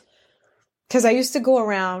thankfulness? Because I used to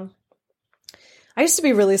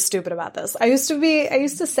be really stupid about this. I used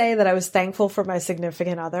to say that I was thankful for my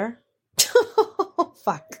significant other.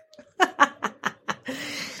 Fuck.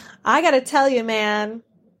 I gotta tell you, man.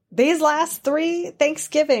 These last 3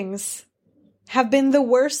 Thanksgivings have been the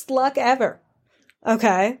worst luck ever.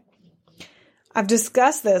 Okay? I've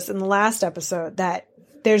discussed this in the last episode that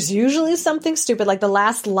there's usually something stupid, like the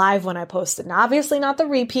last live one I posted. And obviously not the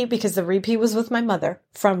repeat because the repeat was with my mother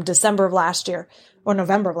from December of last year or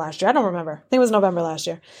November of last year. I don't remember. I think it was November last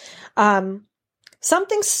year.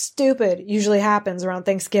 Something stupid usually happens around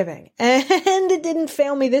Thanksgiving. And it didn't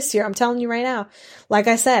fail me this year. I'm telling you right now. Like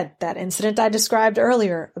I said, that incident I described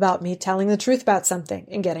earlier about me telling the truth about something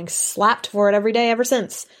and getting slapped for it every day ever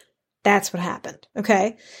since. That's what happened.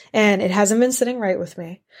 Okay. And it hasn't been sitting right with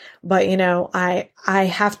me. But I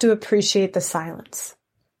have to appreciate the silence.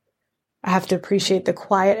 I have to appreciate the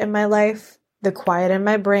quiet in my life, the quiet in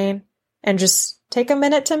my brain, and just take a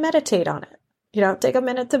minute to meditate on it. Take a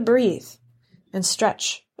minute to breathe. And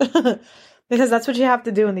stretch. Because that's what you have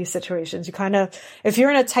to do in these situations. If you're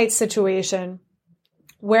in a tight situation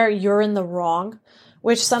where you're in the wrong,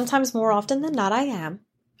 which sometimes more often than not I am,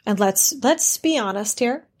 and let's be honest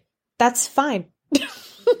here, that's fine.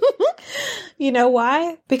 You know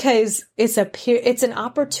why? Because it's an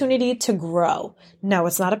opportunity to grow. No,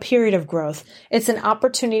 it's not a period of growth. It's an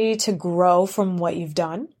opportunity to grow from what you've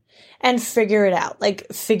done. And figure it out.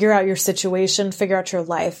 Like, figure out your situation, figure out your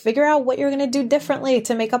life, figure out what you're going to do differently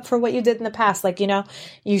to make up for what you did in the past. Like,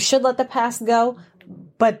 you should let the past go,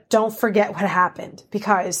 but don't forget what happened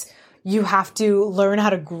because you have to learn how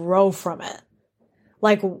to grow from it.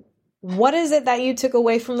 Like, what is it that you took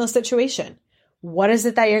away from the situation? What is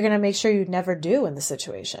it that you're going to make sure you never do in the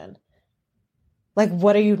situation? Like,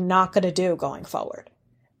 what are you not going to do going forward?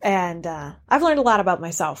 And I've learned a lot about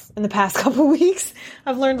myself in the past couple weeks.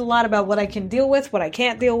 I've learned a lot about what I can deal with, what I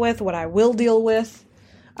can't deal with, what I will deal with,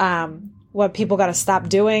 what people got to stop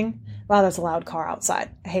doing. Wow, that's a loud car outside.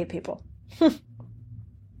 I hate people.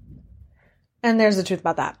 And there's the truth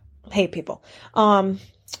about that. I hate people. I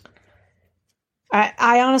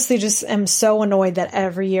honestly just am so annoyed that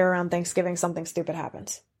every year around Thanksgiving, something stupid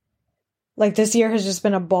happens. Like, this year has just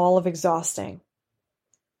been a ball of exhausting.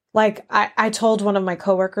 Like, I told one of my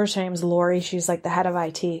coworkers, her name's Lori, she's like the head of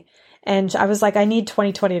IT. And I was like, I need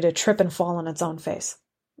 2020 to trip and fall on its own face.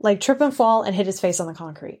 Like, trip and fall and hit his face on the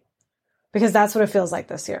concrete. Because that's what it feels like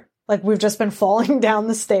this year. Like, we've just been falling down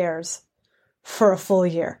the stairs for a full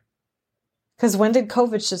year. Because when did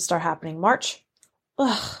COVID shit start happening? March?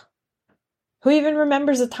 Ugh. Who even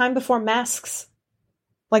remembers a time before masks?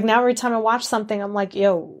 Like, now every time I watch something, I'm like,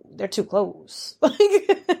 yo, they're too close. Like,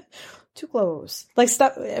 too close. Like,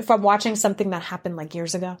 stuff, if I'm watching something that happened like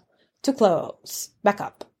years ago, too close. Back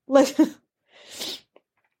up. Like,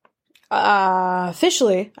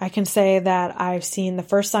 officially, I can say that I've seen the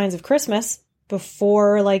first signs of Christmas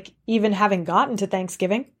before, like, even having gotten to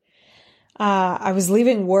Thanksgiving. I was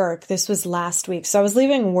leaving work. This was last week. So I was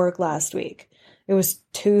leaving work last week. It was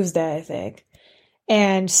Tuesday, I think.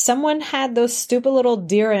 And someone had those stupid little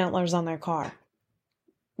deer antlers on their car.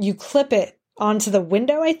 You clip it onto the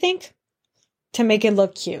window, I think, to make it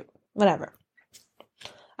look cute. Whatever.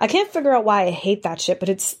 I can't figure out why I hate that shit, but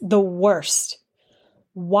it's the worst.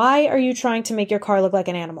 Why are you trying to make your car look like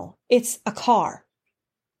an animal? It's a car.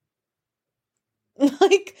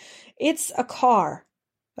 Like, it's a car.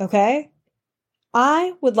 Okay?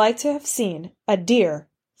 I would like to have seen a deer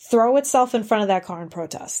throw itself in front of that car and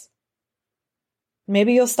protest.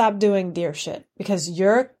 Maybe you'll stop doing deer shit because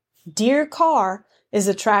your deer car is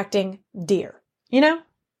attracting deer. You know?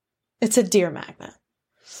 It's a deer magnet.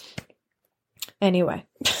 Anyway.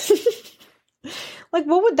 Like,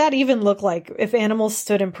 what would that even look like if animals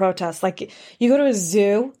stood in protest? Like, you go to a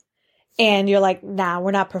zoo and you're like, nah,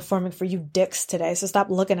 we're not performing for you dicks today, so stop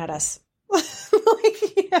looking at us.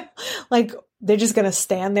 Like, yeah. Like, they're just going to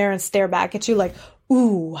stand there and stare back at you like,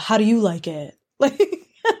 ooh, how do you like it? Like,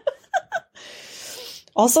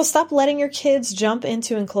 also, stop letting your kids jump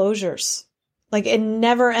into enclosures. Like, it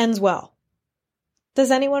never ends well.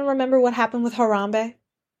 Does anyone remember what happened with Harambe?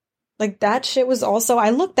 Like, that shit was also, I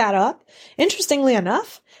looked that up. Interestingly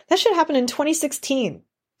enough, that shit happened in 2016.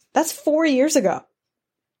 That's 4 years ago.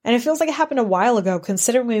 And it feels like it happened a while ago,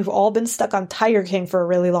 considering we've all been stuck on Tiger King for a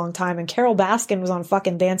really long time, and Carol Baskin was on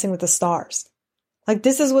fucking Dancing with the Stars. Like,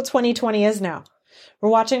 this is what 2020 is now. We're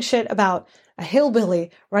watching shit about a hillbilly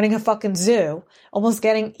running a fucking zoo, almost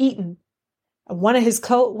getting eaten. One of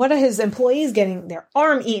his employees getting their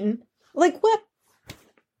arm eaten. Like, what?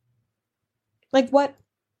 Like, what?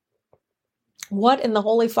 What in the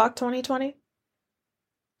holy fuck 2020?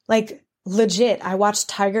 Like, legit, I watched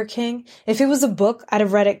Tiger King. If it was a book, I'd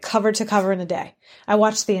have read it cover to cover in a day. I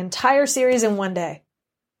watched the entire series in one day.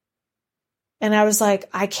 And I was like,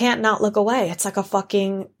 I can't not look away. It's like a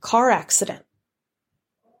fucking car accident.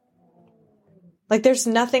 Like, there's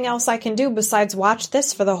nothing else I can do besides watch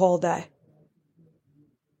this for the whole day.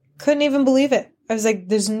 Couldn't even believe it. I was like,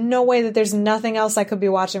 there's no way that there's nothing else I could be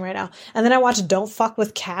watching right now. And then I watched Don't Fuck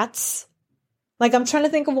with Cats. Like, I'm trying to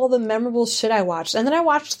think of all the memorable shit I watched. And then I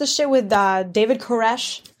watched the shit with David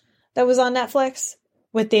Koresh that was on Netflix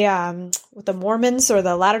with the Mormons or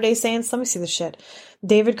the Latter-day Saints. Let me see the shit.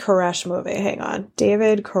 David Koresh movie. Hang on.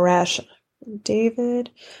 David Koresh.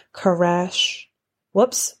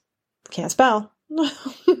 Whoops. Can't spell.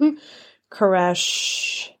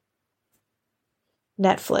 Koresh.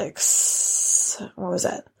 Netflix. What was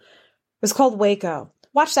it? It was called Waco.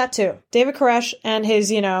 Watch that too. David Koresh and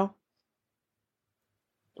his,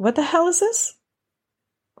 what the hell is this?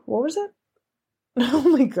 What was it? Oh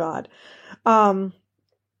my God.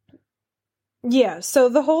 Yeah, so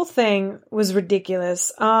the whole thing was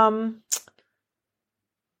ridiculous. It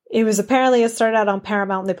started out on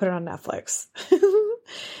Paramount and they put it on Netflix.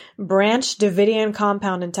 Branch Davidian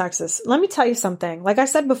compound in Texas. Let me tell you something. Like I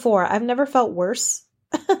said before, I've never felt worse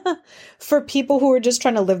for people who are just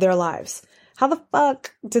trying to live their lives. How the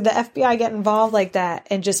fuck did the FBI get involved like that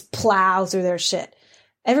and just plow through their shit?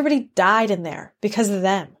 Everybody died in there because of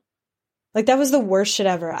them. Like, that was the worst shit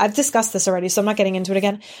ever. I've discussed this already, so I'm not getting into it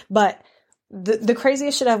again. But the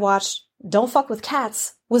craziest shit I've watched, Don't Fuck with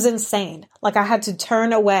Cats, was insane. Like, I had to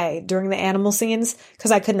turn away during the animal scenes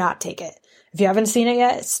because I could not take it. If you haven't seen it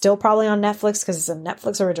yet, it's still probably on Netflix because it's a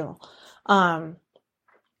Netflix original.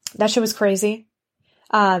 That shit was crazy.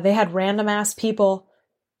 They had random ass people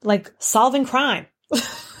like solving crime.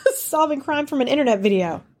 solving crime from an internet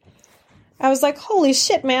video. I was like, holy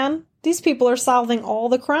shit, man. These people are solving all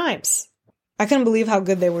the crimes. I couldn't believe how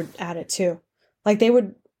good they were at it, too. Like, they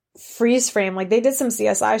would freeze frame. Like, they did some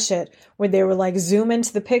CSI shit where they were, like, zoom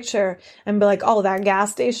into the picture and be like, oh, that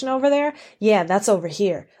gas station over there? Yeah, that's over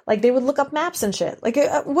here. Like, they would look up maps and shit. Like,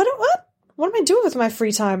 what am I doing with my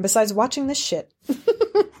free time besides watching this shit?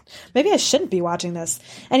 Maybe I shouldn't be watching this.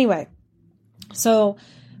 Anyway, so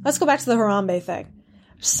let's go back to the Harambe thing.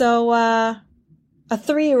 So, a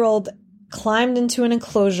 3-year-old climbed into an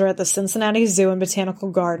enclosure at the Cincinnati Zoo and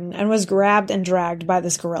Botanical Garden and was grabbed and dragged by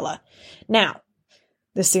this gorilla. Now,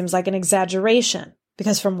 this seems like an exaggeration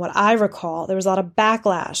because from what I recall, there was a lot of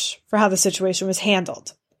backlash for how the situation was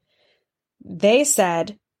handled. They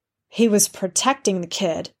said he was protecting the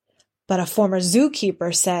kid, but a former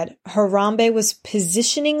zookeeper said Harambe was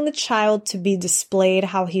positioning the child to be displayed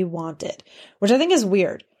how he wanted, which I think is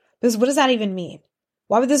weird because what does that even mean?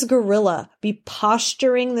 Why would this gorilla be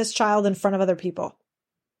posturing this child in front of other people?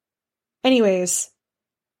 Anyways,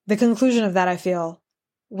 the conclusion of that, I feel,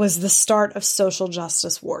 was the start of social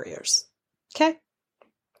justice warriors. Okay?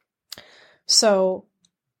 So,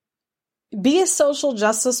 be a social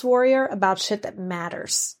justice warrior about shit that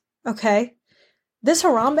matters. Okay? This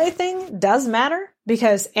Harambe thing does matter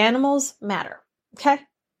because animals matter. Okay?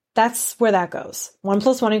 That's where that goes. 1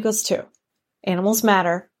 + 1 = 2. Animals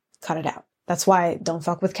matter. Cut it out. That's why Don't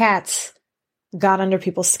Fuck with Cats got under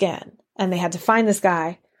people's skin. And they had to find this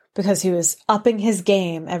guy because he was upping his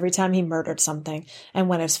game every time he murdered something and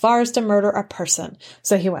went as far as to murder a person.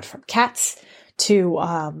 So he went from cats to,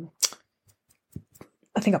 I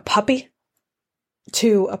think a puppy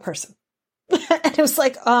to a person. And it was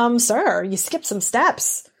like, sir, you skipped some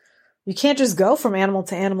steps. You can't just go from animal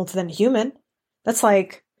to then human. That's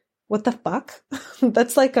like, what the fuck?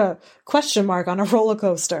 That's like a question mark on a roller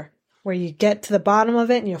coaster where you get to the bottom of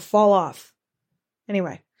it and you fall off.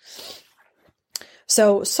 Anyway.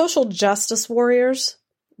 So social justice warriors,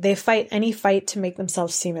 they fight any fight to make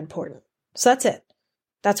themselves seem important. So that's it.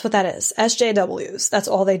 That's what that is. SJWs. That's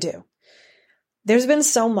all they do. There's been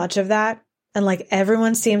so much of that. And like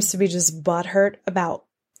everyone seems to be just butthurt about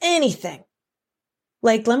anything.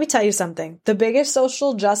 Like, let me tell you something. The biggest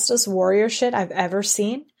social justice warrior shit I've ever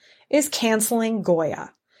seen is canceling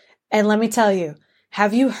Goya. And let me tell you,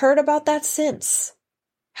 have you heard about that since?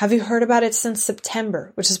 Have you heard about it since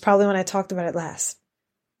September, which is probably when I talked about it last?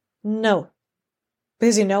 No.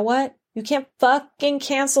 Because you know what? You can't fucking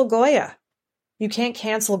cancel Goya. You can't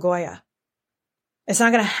cancel Goya. It's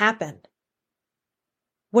not going to happen.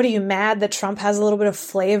 What, are you mad that Trump has a little bit of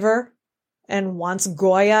flavor and wants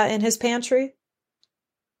Goya in his pantry?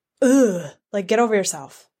 Ugh. Like, get over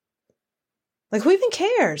yourself. Like, who even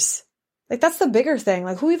cares? Like, that's the bigger thing.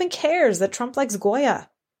 Like, who even cares that Trump likes Goya?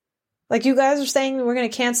 Like, you guys are saying we're going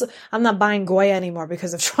to cancel. I'm not buying Goya anymore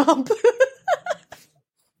because of Trump.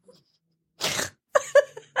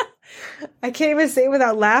 I can't even say it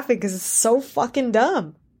without laughing because it's so fucking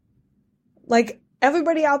dumb. Like,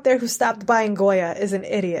 everybody out there who stopped buying Goya is an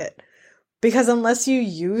idiot. Because unless you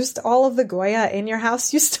used all of the Goya in your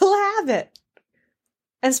house, you still have it.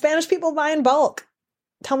 And Spanish people buy in bulk.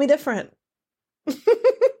 Tell me different.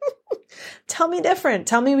 Tell me different.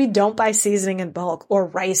 Tell me we don't buy seasoning in bulk or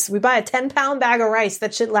rice. We buy a 10-pound bag of rice.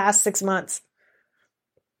 That should last 6 months.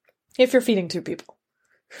 If you're feeding 2 people.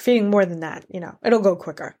 If you're feeding more than that, it'll go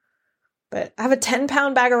quicker. But I have a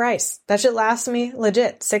 10-pound bag of rice. That should last me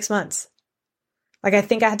legit 6 months. Like, I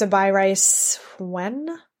think I had to buy rice when?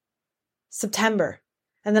 September.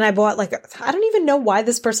 And then I bought I don't even know why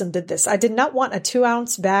this person did this. I did not want a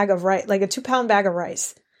 2-ounce bag of rice, like a 2-pound bag of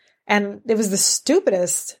rice. And it was the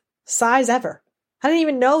stupidest size ever. I didn't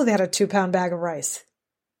even know they had a 2-pound bag of rice.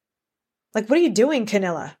 Like, what are you doing,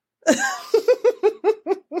 Canilla?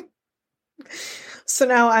 So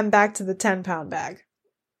now I'm back to the 10-pound bag.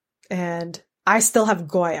 And I still have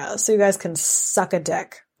Goya, so you guys can suck a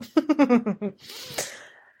dick.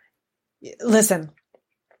 Listen,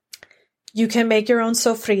 you can make your own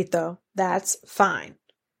sofrito. That's fine.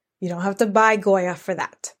 You don't have to buy Goya for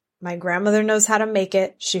that. My grandmother knows how to make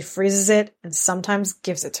it. She freezes it and sometimes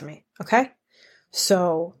gives it to me. Okay?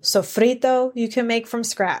 So, sofrito you can make from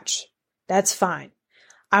scratch. That's fine.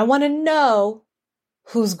 I want to know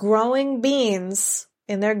who's growing beans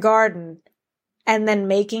in their garden and then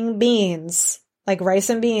making beans, like rice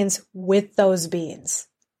and beans, with those beans.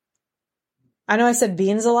 I know I said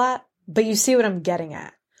beans a lot, but you see what I'm getting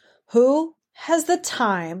at. Who has the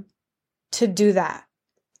time to do that?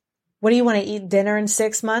 What do you want to eat dinner in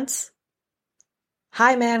 6 months?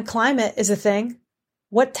 Hi, man, climate is a thing.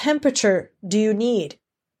 What temperature do you need?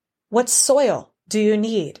 What soil do you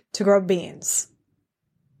need to grow beans?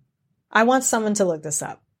 I want someone to look this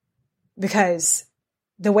up because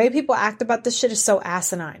the way people act about this shit is so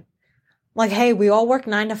asinine. Like, hey, we all work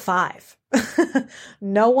 9 to 5.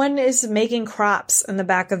 No one is making crops in the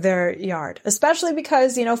back of their yard, especially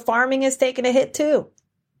because, farming is taking a hit too.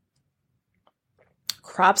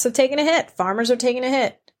 Crops have taken a hit. Farmers are taking a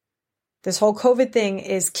hit. This whole COVID thing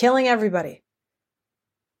is killing everybody.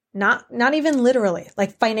 Not even literally,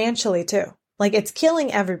 like financially too. Like it's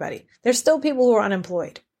killing everybody. There's still people who are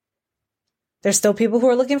unemployed. There's still people who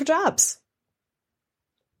are looking for jobs.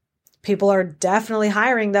 People are definitely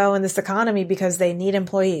hiring though in this economy because they need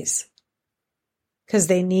employees. Because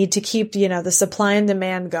they need to keep, the supply and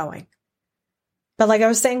demand going. But like I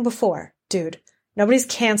was saying before, dude, nobody's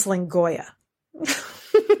canceling Goya.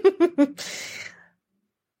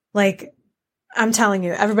 Like, I'm telling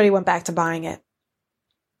you, everybody went back to buying it.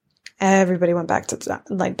 Everybody went back to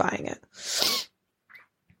buying it.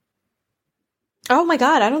 Oh my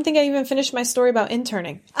God, I don't think I even finished my story about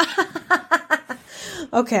interning.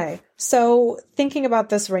 Okay, so thinking about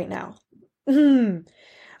this right now.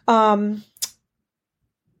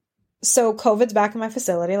 So COVID's back in my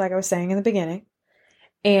facility, like I was saying in the beginning.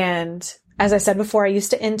 And as I said before, I used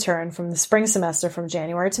to intern from the spring semester from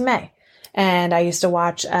January to May. And I used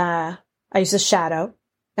to shadow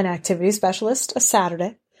an activity specialist a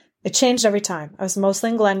Saturday. It changed every time. I was mostly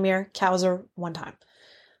in Glenmere, Cowser one time.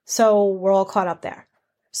 So we're all caught up there.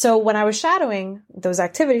 So when I was shadowing those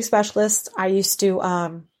activity specialists, I used to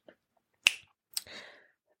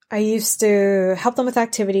help them with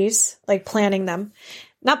activities, like planning them.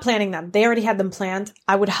 Not planning them. They already had them planned.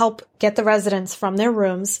 I would help get the residents from their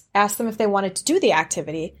rooms, ask them if they wanted to do the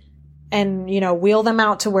activity, and, wheel them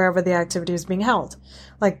out to wherever the activity is being held.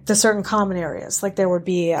 Like the certain common areas. Like there would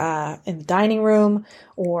be in the dining room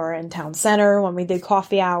or in town center when we did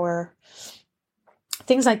coffee hour.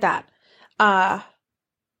 Things like that. I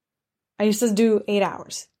used to do 8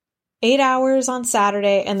 hours. 8 hours on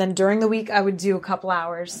Saturday, and then during the week I would do a couple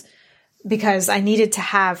hours because I needed to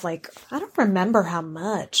have I don't remember how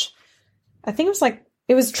much. I think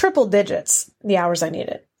it was triple digits, the hours I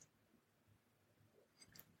needed.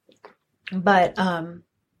 But,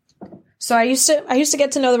 so I used to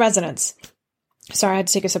get to know the residents. Sorry, I had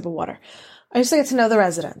to take a sip of water. I used to get to know the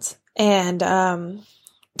residents. And,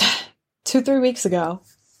 2-3 weeks ago,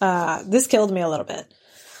 this killed me a little bit.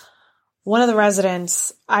 One of the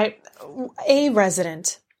residents, a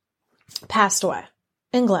resident passed away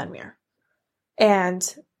in Glenmere.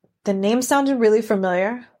 And the name sounded really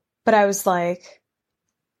familiar, but I was like,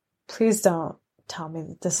 please don't tell me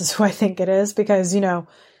that this is who I think it is because,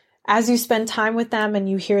 as you spend time with them and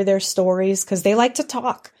you hear their stories, because they like to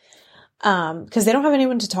talk, because they don't have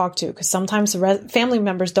anyone to talk to, because sometimes family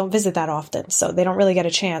members don't visit that often, so they don't really get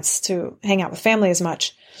a chance to hang out with family as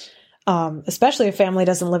much, especially if family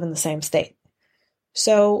doesn't live in the same state.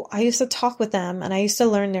 So I used to talk with them and I used to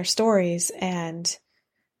learn their stories, and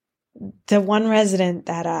the one resident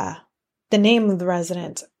that, the name of the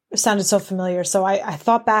resident sounded so familiar. So I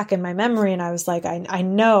thought back in my memory and I was like, I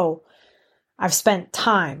know I've spent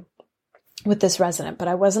time with this resident, but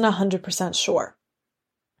I wasn't 100% sure.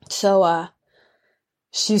 So,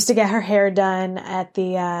 she used to get her hair done at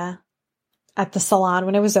the salon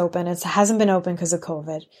when it was open. It hasn't been open because of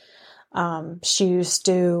COVID.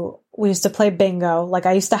 We used to play bingo. Like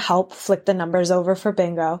I used to help flick the numbers over for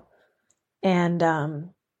bingo.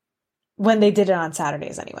 And, when they did it on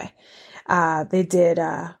Saturdays anyway, they did,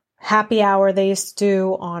 happy hour they used to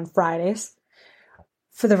do on Fridays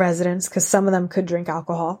for the residents, because some of them could drink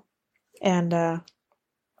alcohol. And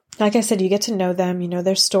like I said, you get to know them,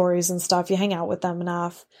 their stories and stuff. You hang out with them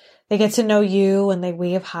enough. They get to know you and they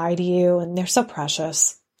wave hi to you, and they're so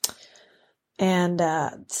precious. And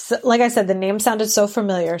like I said, the name sounded so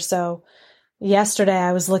familiar. So yesterday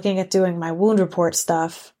I was looking at doing my wound report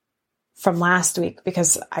stuff from last week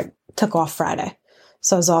because I took off Friday.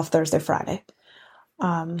 So I was off Thursday, Friday.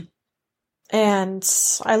 And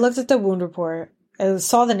I looked at the wound report. I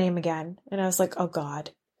saw the name again and I was like, oh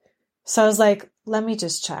God. So I was like, let me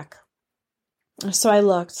just check. So I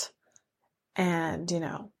looked and,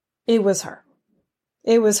 it was her.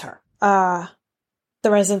 It was her. The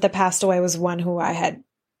resident that passed away was one who I had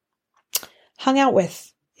hung out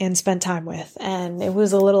with and spent time with. And it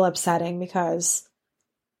was a little upsetting because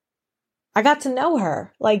I got to know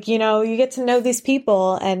her. Like, you get to know these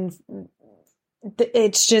people and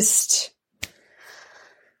it's just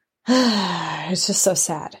so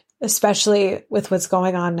sad, especially with what's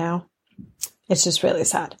going on now. It's just really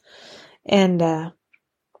sad. And,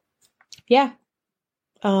 yeah.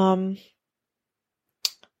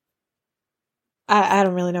 I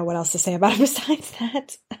don't really know what else to say about it besides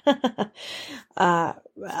that.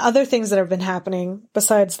 Other things that have been happening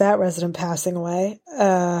besides that resident passing away,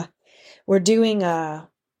 we're doing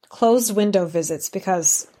closed window visits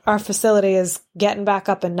because our facility is getting back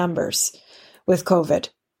up in numbers with COVID.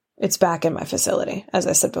 It's back in my facility, as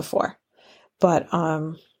I said before. But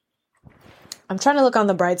I'm trying to look on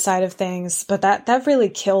the bright side of things, but that really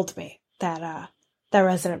killed me, that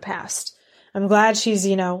resident passed. I'm glad she's,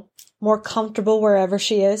 more comfortable wherever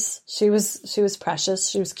she is. She was precious.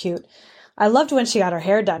 She was cute. I loved when she got her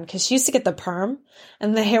hair done because she used to get the perm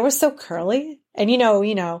and the hair was so curly. And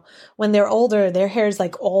when they're older, their hair is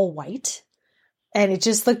like all white and it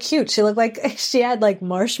just looked cute. She looked like she had like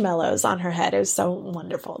marshmallows on her head. It was so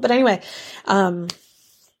wonderful. But anyway,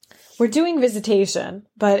 we're doing visitation,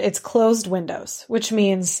 but it's closed windows, which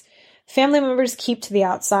means family members keep to the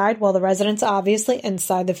outside while the residents are obviously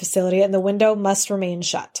inside the facility and the window must remain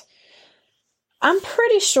shut. I'm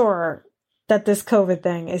pretty sure that this COVID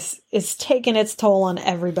thing is taking its toll on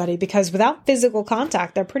everybody because without physical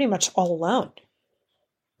contact, they're pretty much all alone.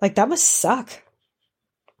 Like, that must suck.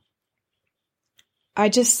 I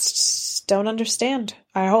just don't understand.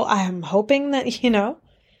 I'm hoping that,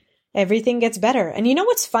 everything gets better. And you know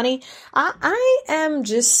what's funny? I am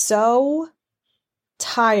just so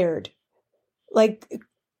tired,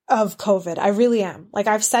 of COVID. I really am.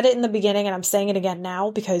 I've said it in the beginning and I'm saying it again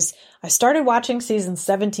now because I started watching season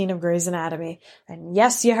 17 of Grey's Anatomy. And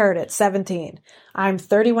yes, you heard it, 17. I'm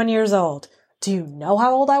 31 years old. Do you know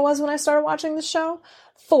how old I was when I started watching the show?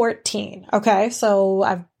 14. Okay, so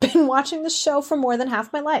I've been watching the show for more than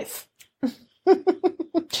half my life.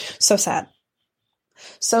 So sad.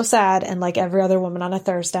 So sad, and like every other woman on a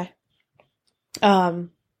Thursday.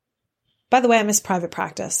 By the way, I miss Private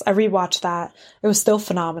Practice. I rewatched that. It was still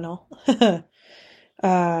phenomenal.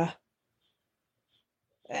 I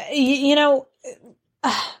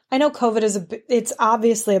know COVID it's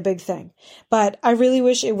obviously a big thing, but I really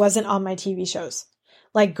wish it wasn't on my TV shows.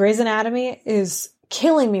 Like Grey's Anatomy is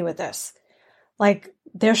killing me with this.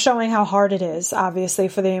 They're showing how hard it is, obviously,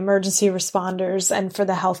 for the emergency responders and for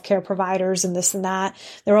the healthcare providers and this and that.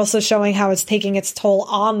 They're also showing how it's taking its toll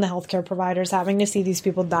on the healthcare providers, having to see these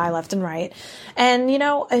people die left and right. And,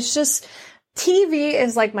 it's just, TV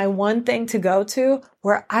is like my one thing to go to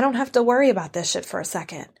where I don't have to worry about this shit for a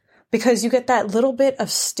second. Because you get that little bit of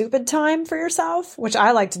stupid time for yourself, which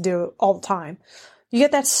I like to do all the time. You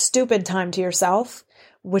get that stupid time to yourself,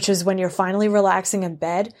 which is when you're finally relaxing in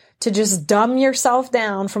bed, to just dumb yourself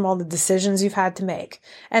down from all the decisions you've had to make.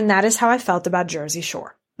 And that is how I felt about Jersey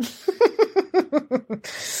Shore.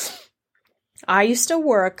 I used to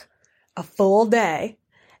work a full day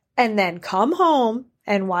and then come home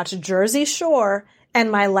and watch Jersey Shore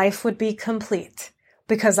and my life would be complete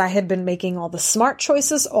because I had been making all the smart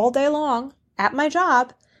choices all day long at my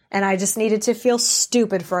job. And I just needed to feel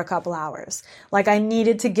stupid for a couple hours. I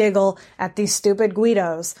needed to giggle at these stupid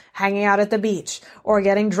Guidos hanging out at the beach or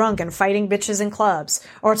getting drunk and fighting bitches in clubs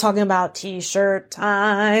or talking about t-shirt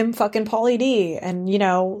time, fucking Pauly D and,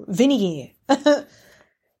 Vinny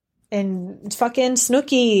and fucking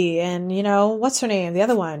Snooki and, what's her name? The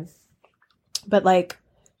other one. But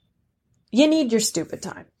you need your stupid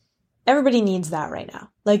time. Everybody needs that right now.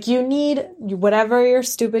 You need whatever your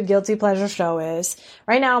stupid guilty pleasure show is.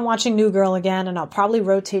 Right now I'm watching New Girl again and I'll probably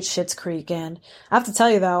rotate Schitt's Creek in. I have to tell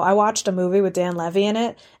you though, I watched a movie with Dan Levy in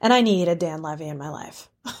it and I need a Dan Levy in my life.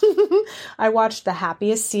 I watched The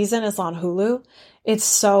Happiest Season. It's on Hulu. It's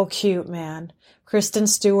so cute, man. Kristen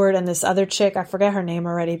Stewart and this other chick, I forget her name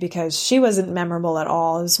already because she wasn't memorable at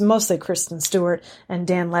all. It was mostly Kristen Stewart and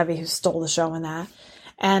Dan Levy who stole the show in that.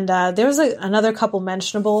 And there was another couple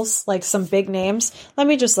mentionables, some big names. Let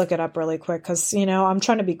me just look it up really quick because, I'm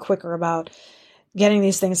trying to be quicker about getting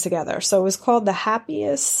these things together. So it was called The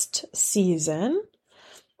Happiest Season.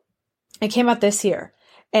 It came out this year.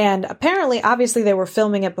 And apparently, obviously, they were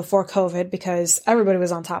filming it before COVID because everybody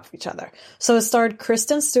was on top of each other. So it starred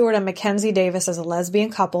Kristen Stewart and Mackenzie Davis as a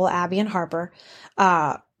lesbian couple, Abby and Harper.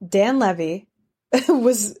 Dan Levy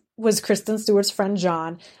was Kristen Stewart's friend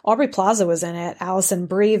John. Aubrey Plaza was in it. Alison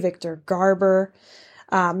Brie, Victor Garber,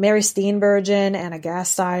 Mary Steenburgen, Anna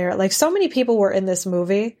Gasteyer. So many people were in this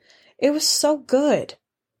movie. It was so good.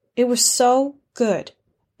 It was so good.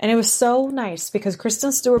 And it was so nice because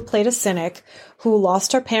Kristen Stewart played a cynic who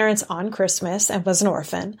lost her parents on Christmas and was an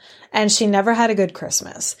orphan. And she never had a good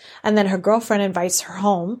Christmas. And then her girlfriend invites her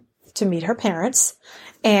home to meet her parents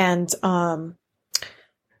and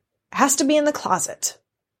has to be in the closet.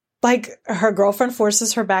 Her girlfriend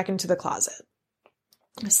forces her back into the closet,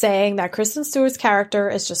 saying that Kristen Stewart's character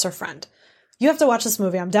is just her friend. You have to watch this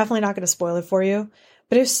movie. I'm definitely not going to spoil it for you,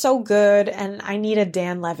 But it was so good, and I need a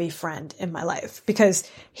Dan Levy friend in my life because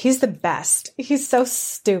he's the best. He's so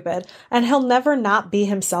stupid, and he'll never not be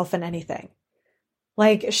himself in anything.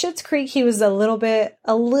 Like Schitt's Creek, he was a little bit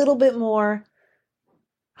more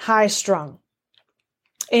high strung.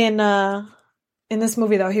 In this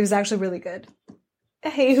movie, though, he was actually really good.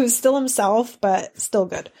 He was still himself, but still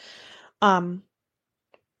good. But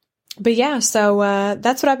yeah, so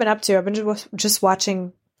that's what I've been up to. I've been just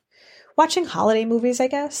watching holiday movies, I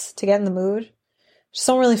guess, to get in the mood. Just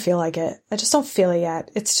don't really feel like it. I just don't feel it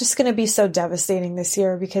yet. It's just going to be so devastating this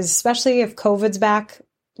year because especially if COVID's back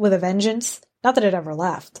with a vengeance, not that it ever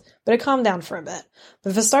left, but it calmed down for a bit.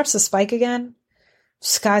 But if it starts to spike again,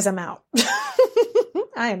 skies, I'm out.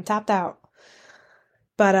 I am tapped out.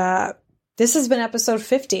 But this has been episode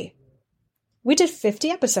 50. We did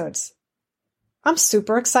 50 episodes. I'm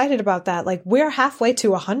super excited about that. Like we're halfway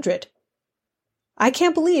to 100. I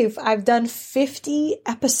can't believe I've done 50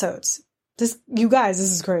 episodes. You guys,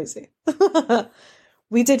 this is crazy.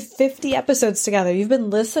 We did 50 episodes together. You've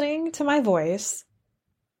been listening to my voice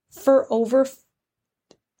for over,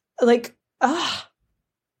 I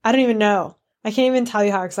don't even know. I can't even tell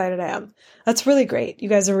you how excited I am. That's really great. You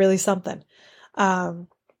guys are really something.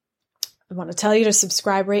 I want to tell you to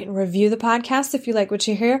subscribe, rate, and review the podcast if you like what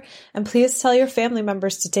you hear. And please tell your family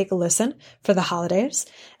members to take a listen for the holidays,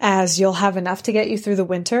 as you'll have enough to get you through the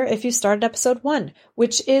winter if you started episode 1,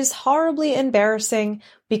 which is horribly embarrassing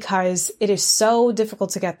because it is so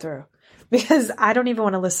difficult to get through. Because I don't even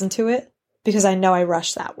want to listen to it because I know I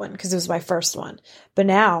rushed that one because it was my first one. But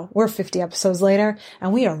now we're 50 episodes later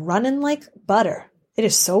and we are running like butter. It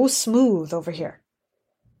is so smooth over here.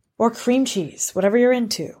 Or cream cheese, whatever you're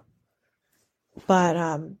into.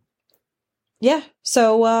 But, yeah.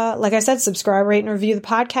 So, like I said, subscribe, rate, and review the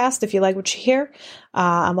podcast if you like what you hear.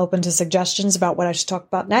 I'm open to suggestions about what I should talk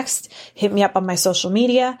about next. Hit me up on my social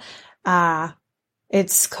media.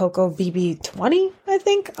 It's CocoBB20, I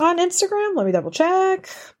think, on Instagram. Let me double check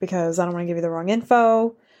because I don't want to give you the wrong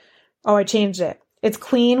info. Oh, I changed it. It's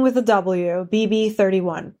Queen with a W,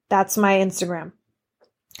 BB31. That's my Instagram.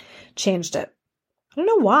 Changed it. I don't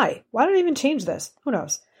know why. Why did I even change this? Who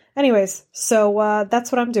knows? Anyways, so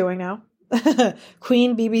that's what I'm doing now.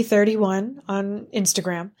 Queen BB31 on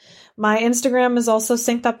Instagram. My Instagram is also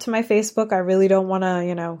synced up to my Facebook. I really don't want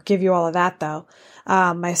to, give you all of that though.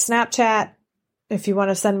 My Snapchat, if you want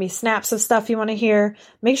to send me snaps of stuff you want to hear,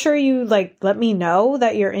 make sure you let me know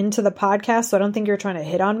that you're into the podcast so I don't think you're trying to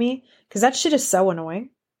hit on me because that shit is so annoying.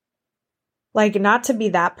 Not to be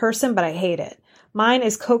that person, but I hate it. Mine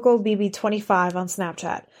is CocoBB25 on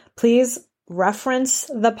Snapchat. Please reference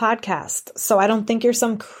the podcast so I don't think you're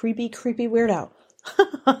some creepy weirdo.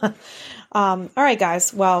 All right,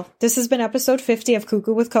 guys. Well, this has been episode 50 of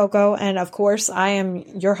Cuckoo with Coco. And of course, I am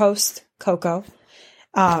your host, Coco,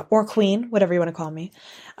 or Queen, whatever you want to call me.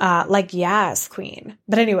 Yes, Queen.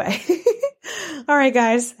 But anyway, all right,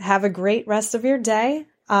 guys, have a great rest of your day.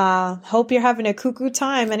 Hope you're having a cuckoo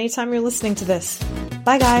time anytime you're listening to this.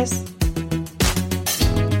 Bye, guys.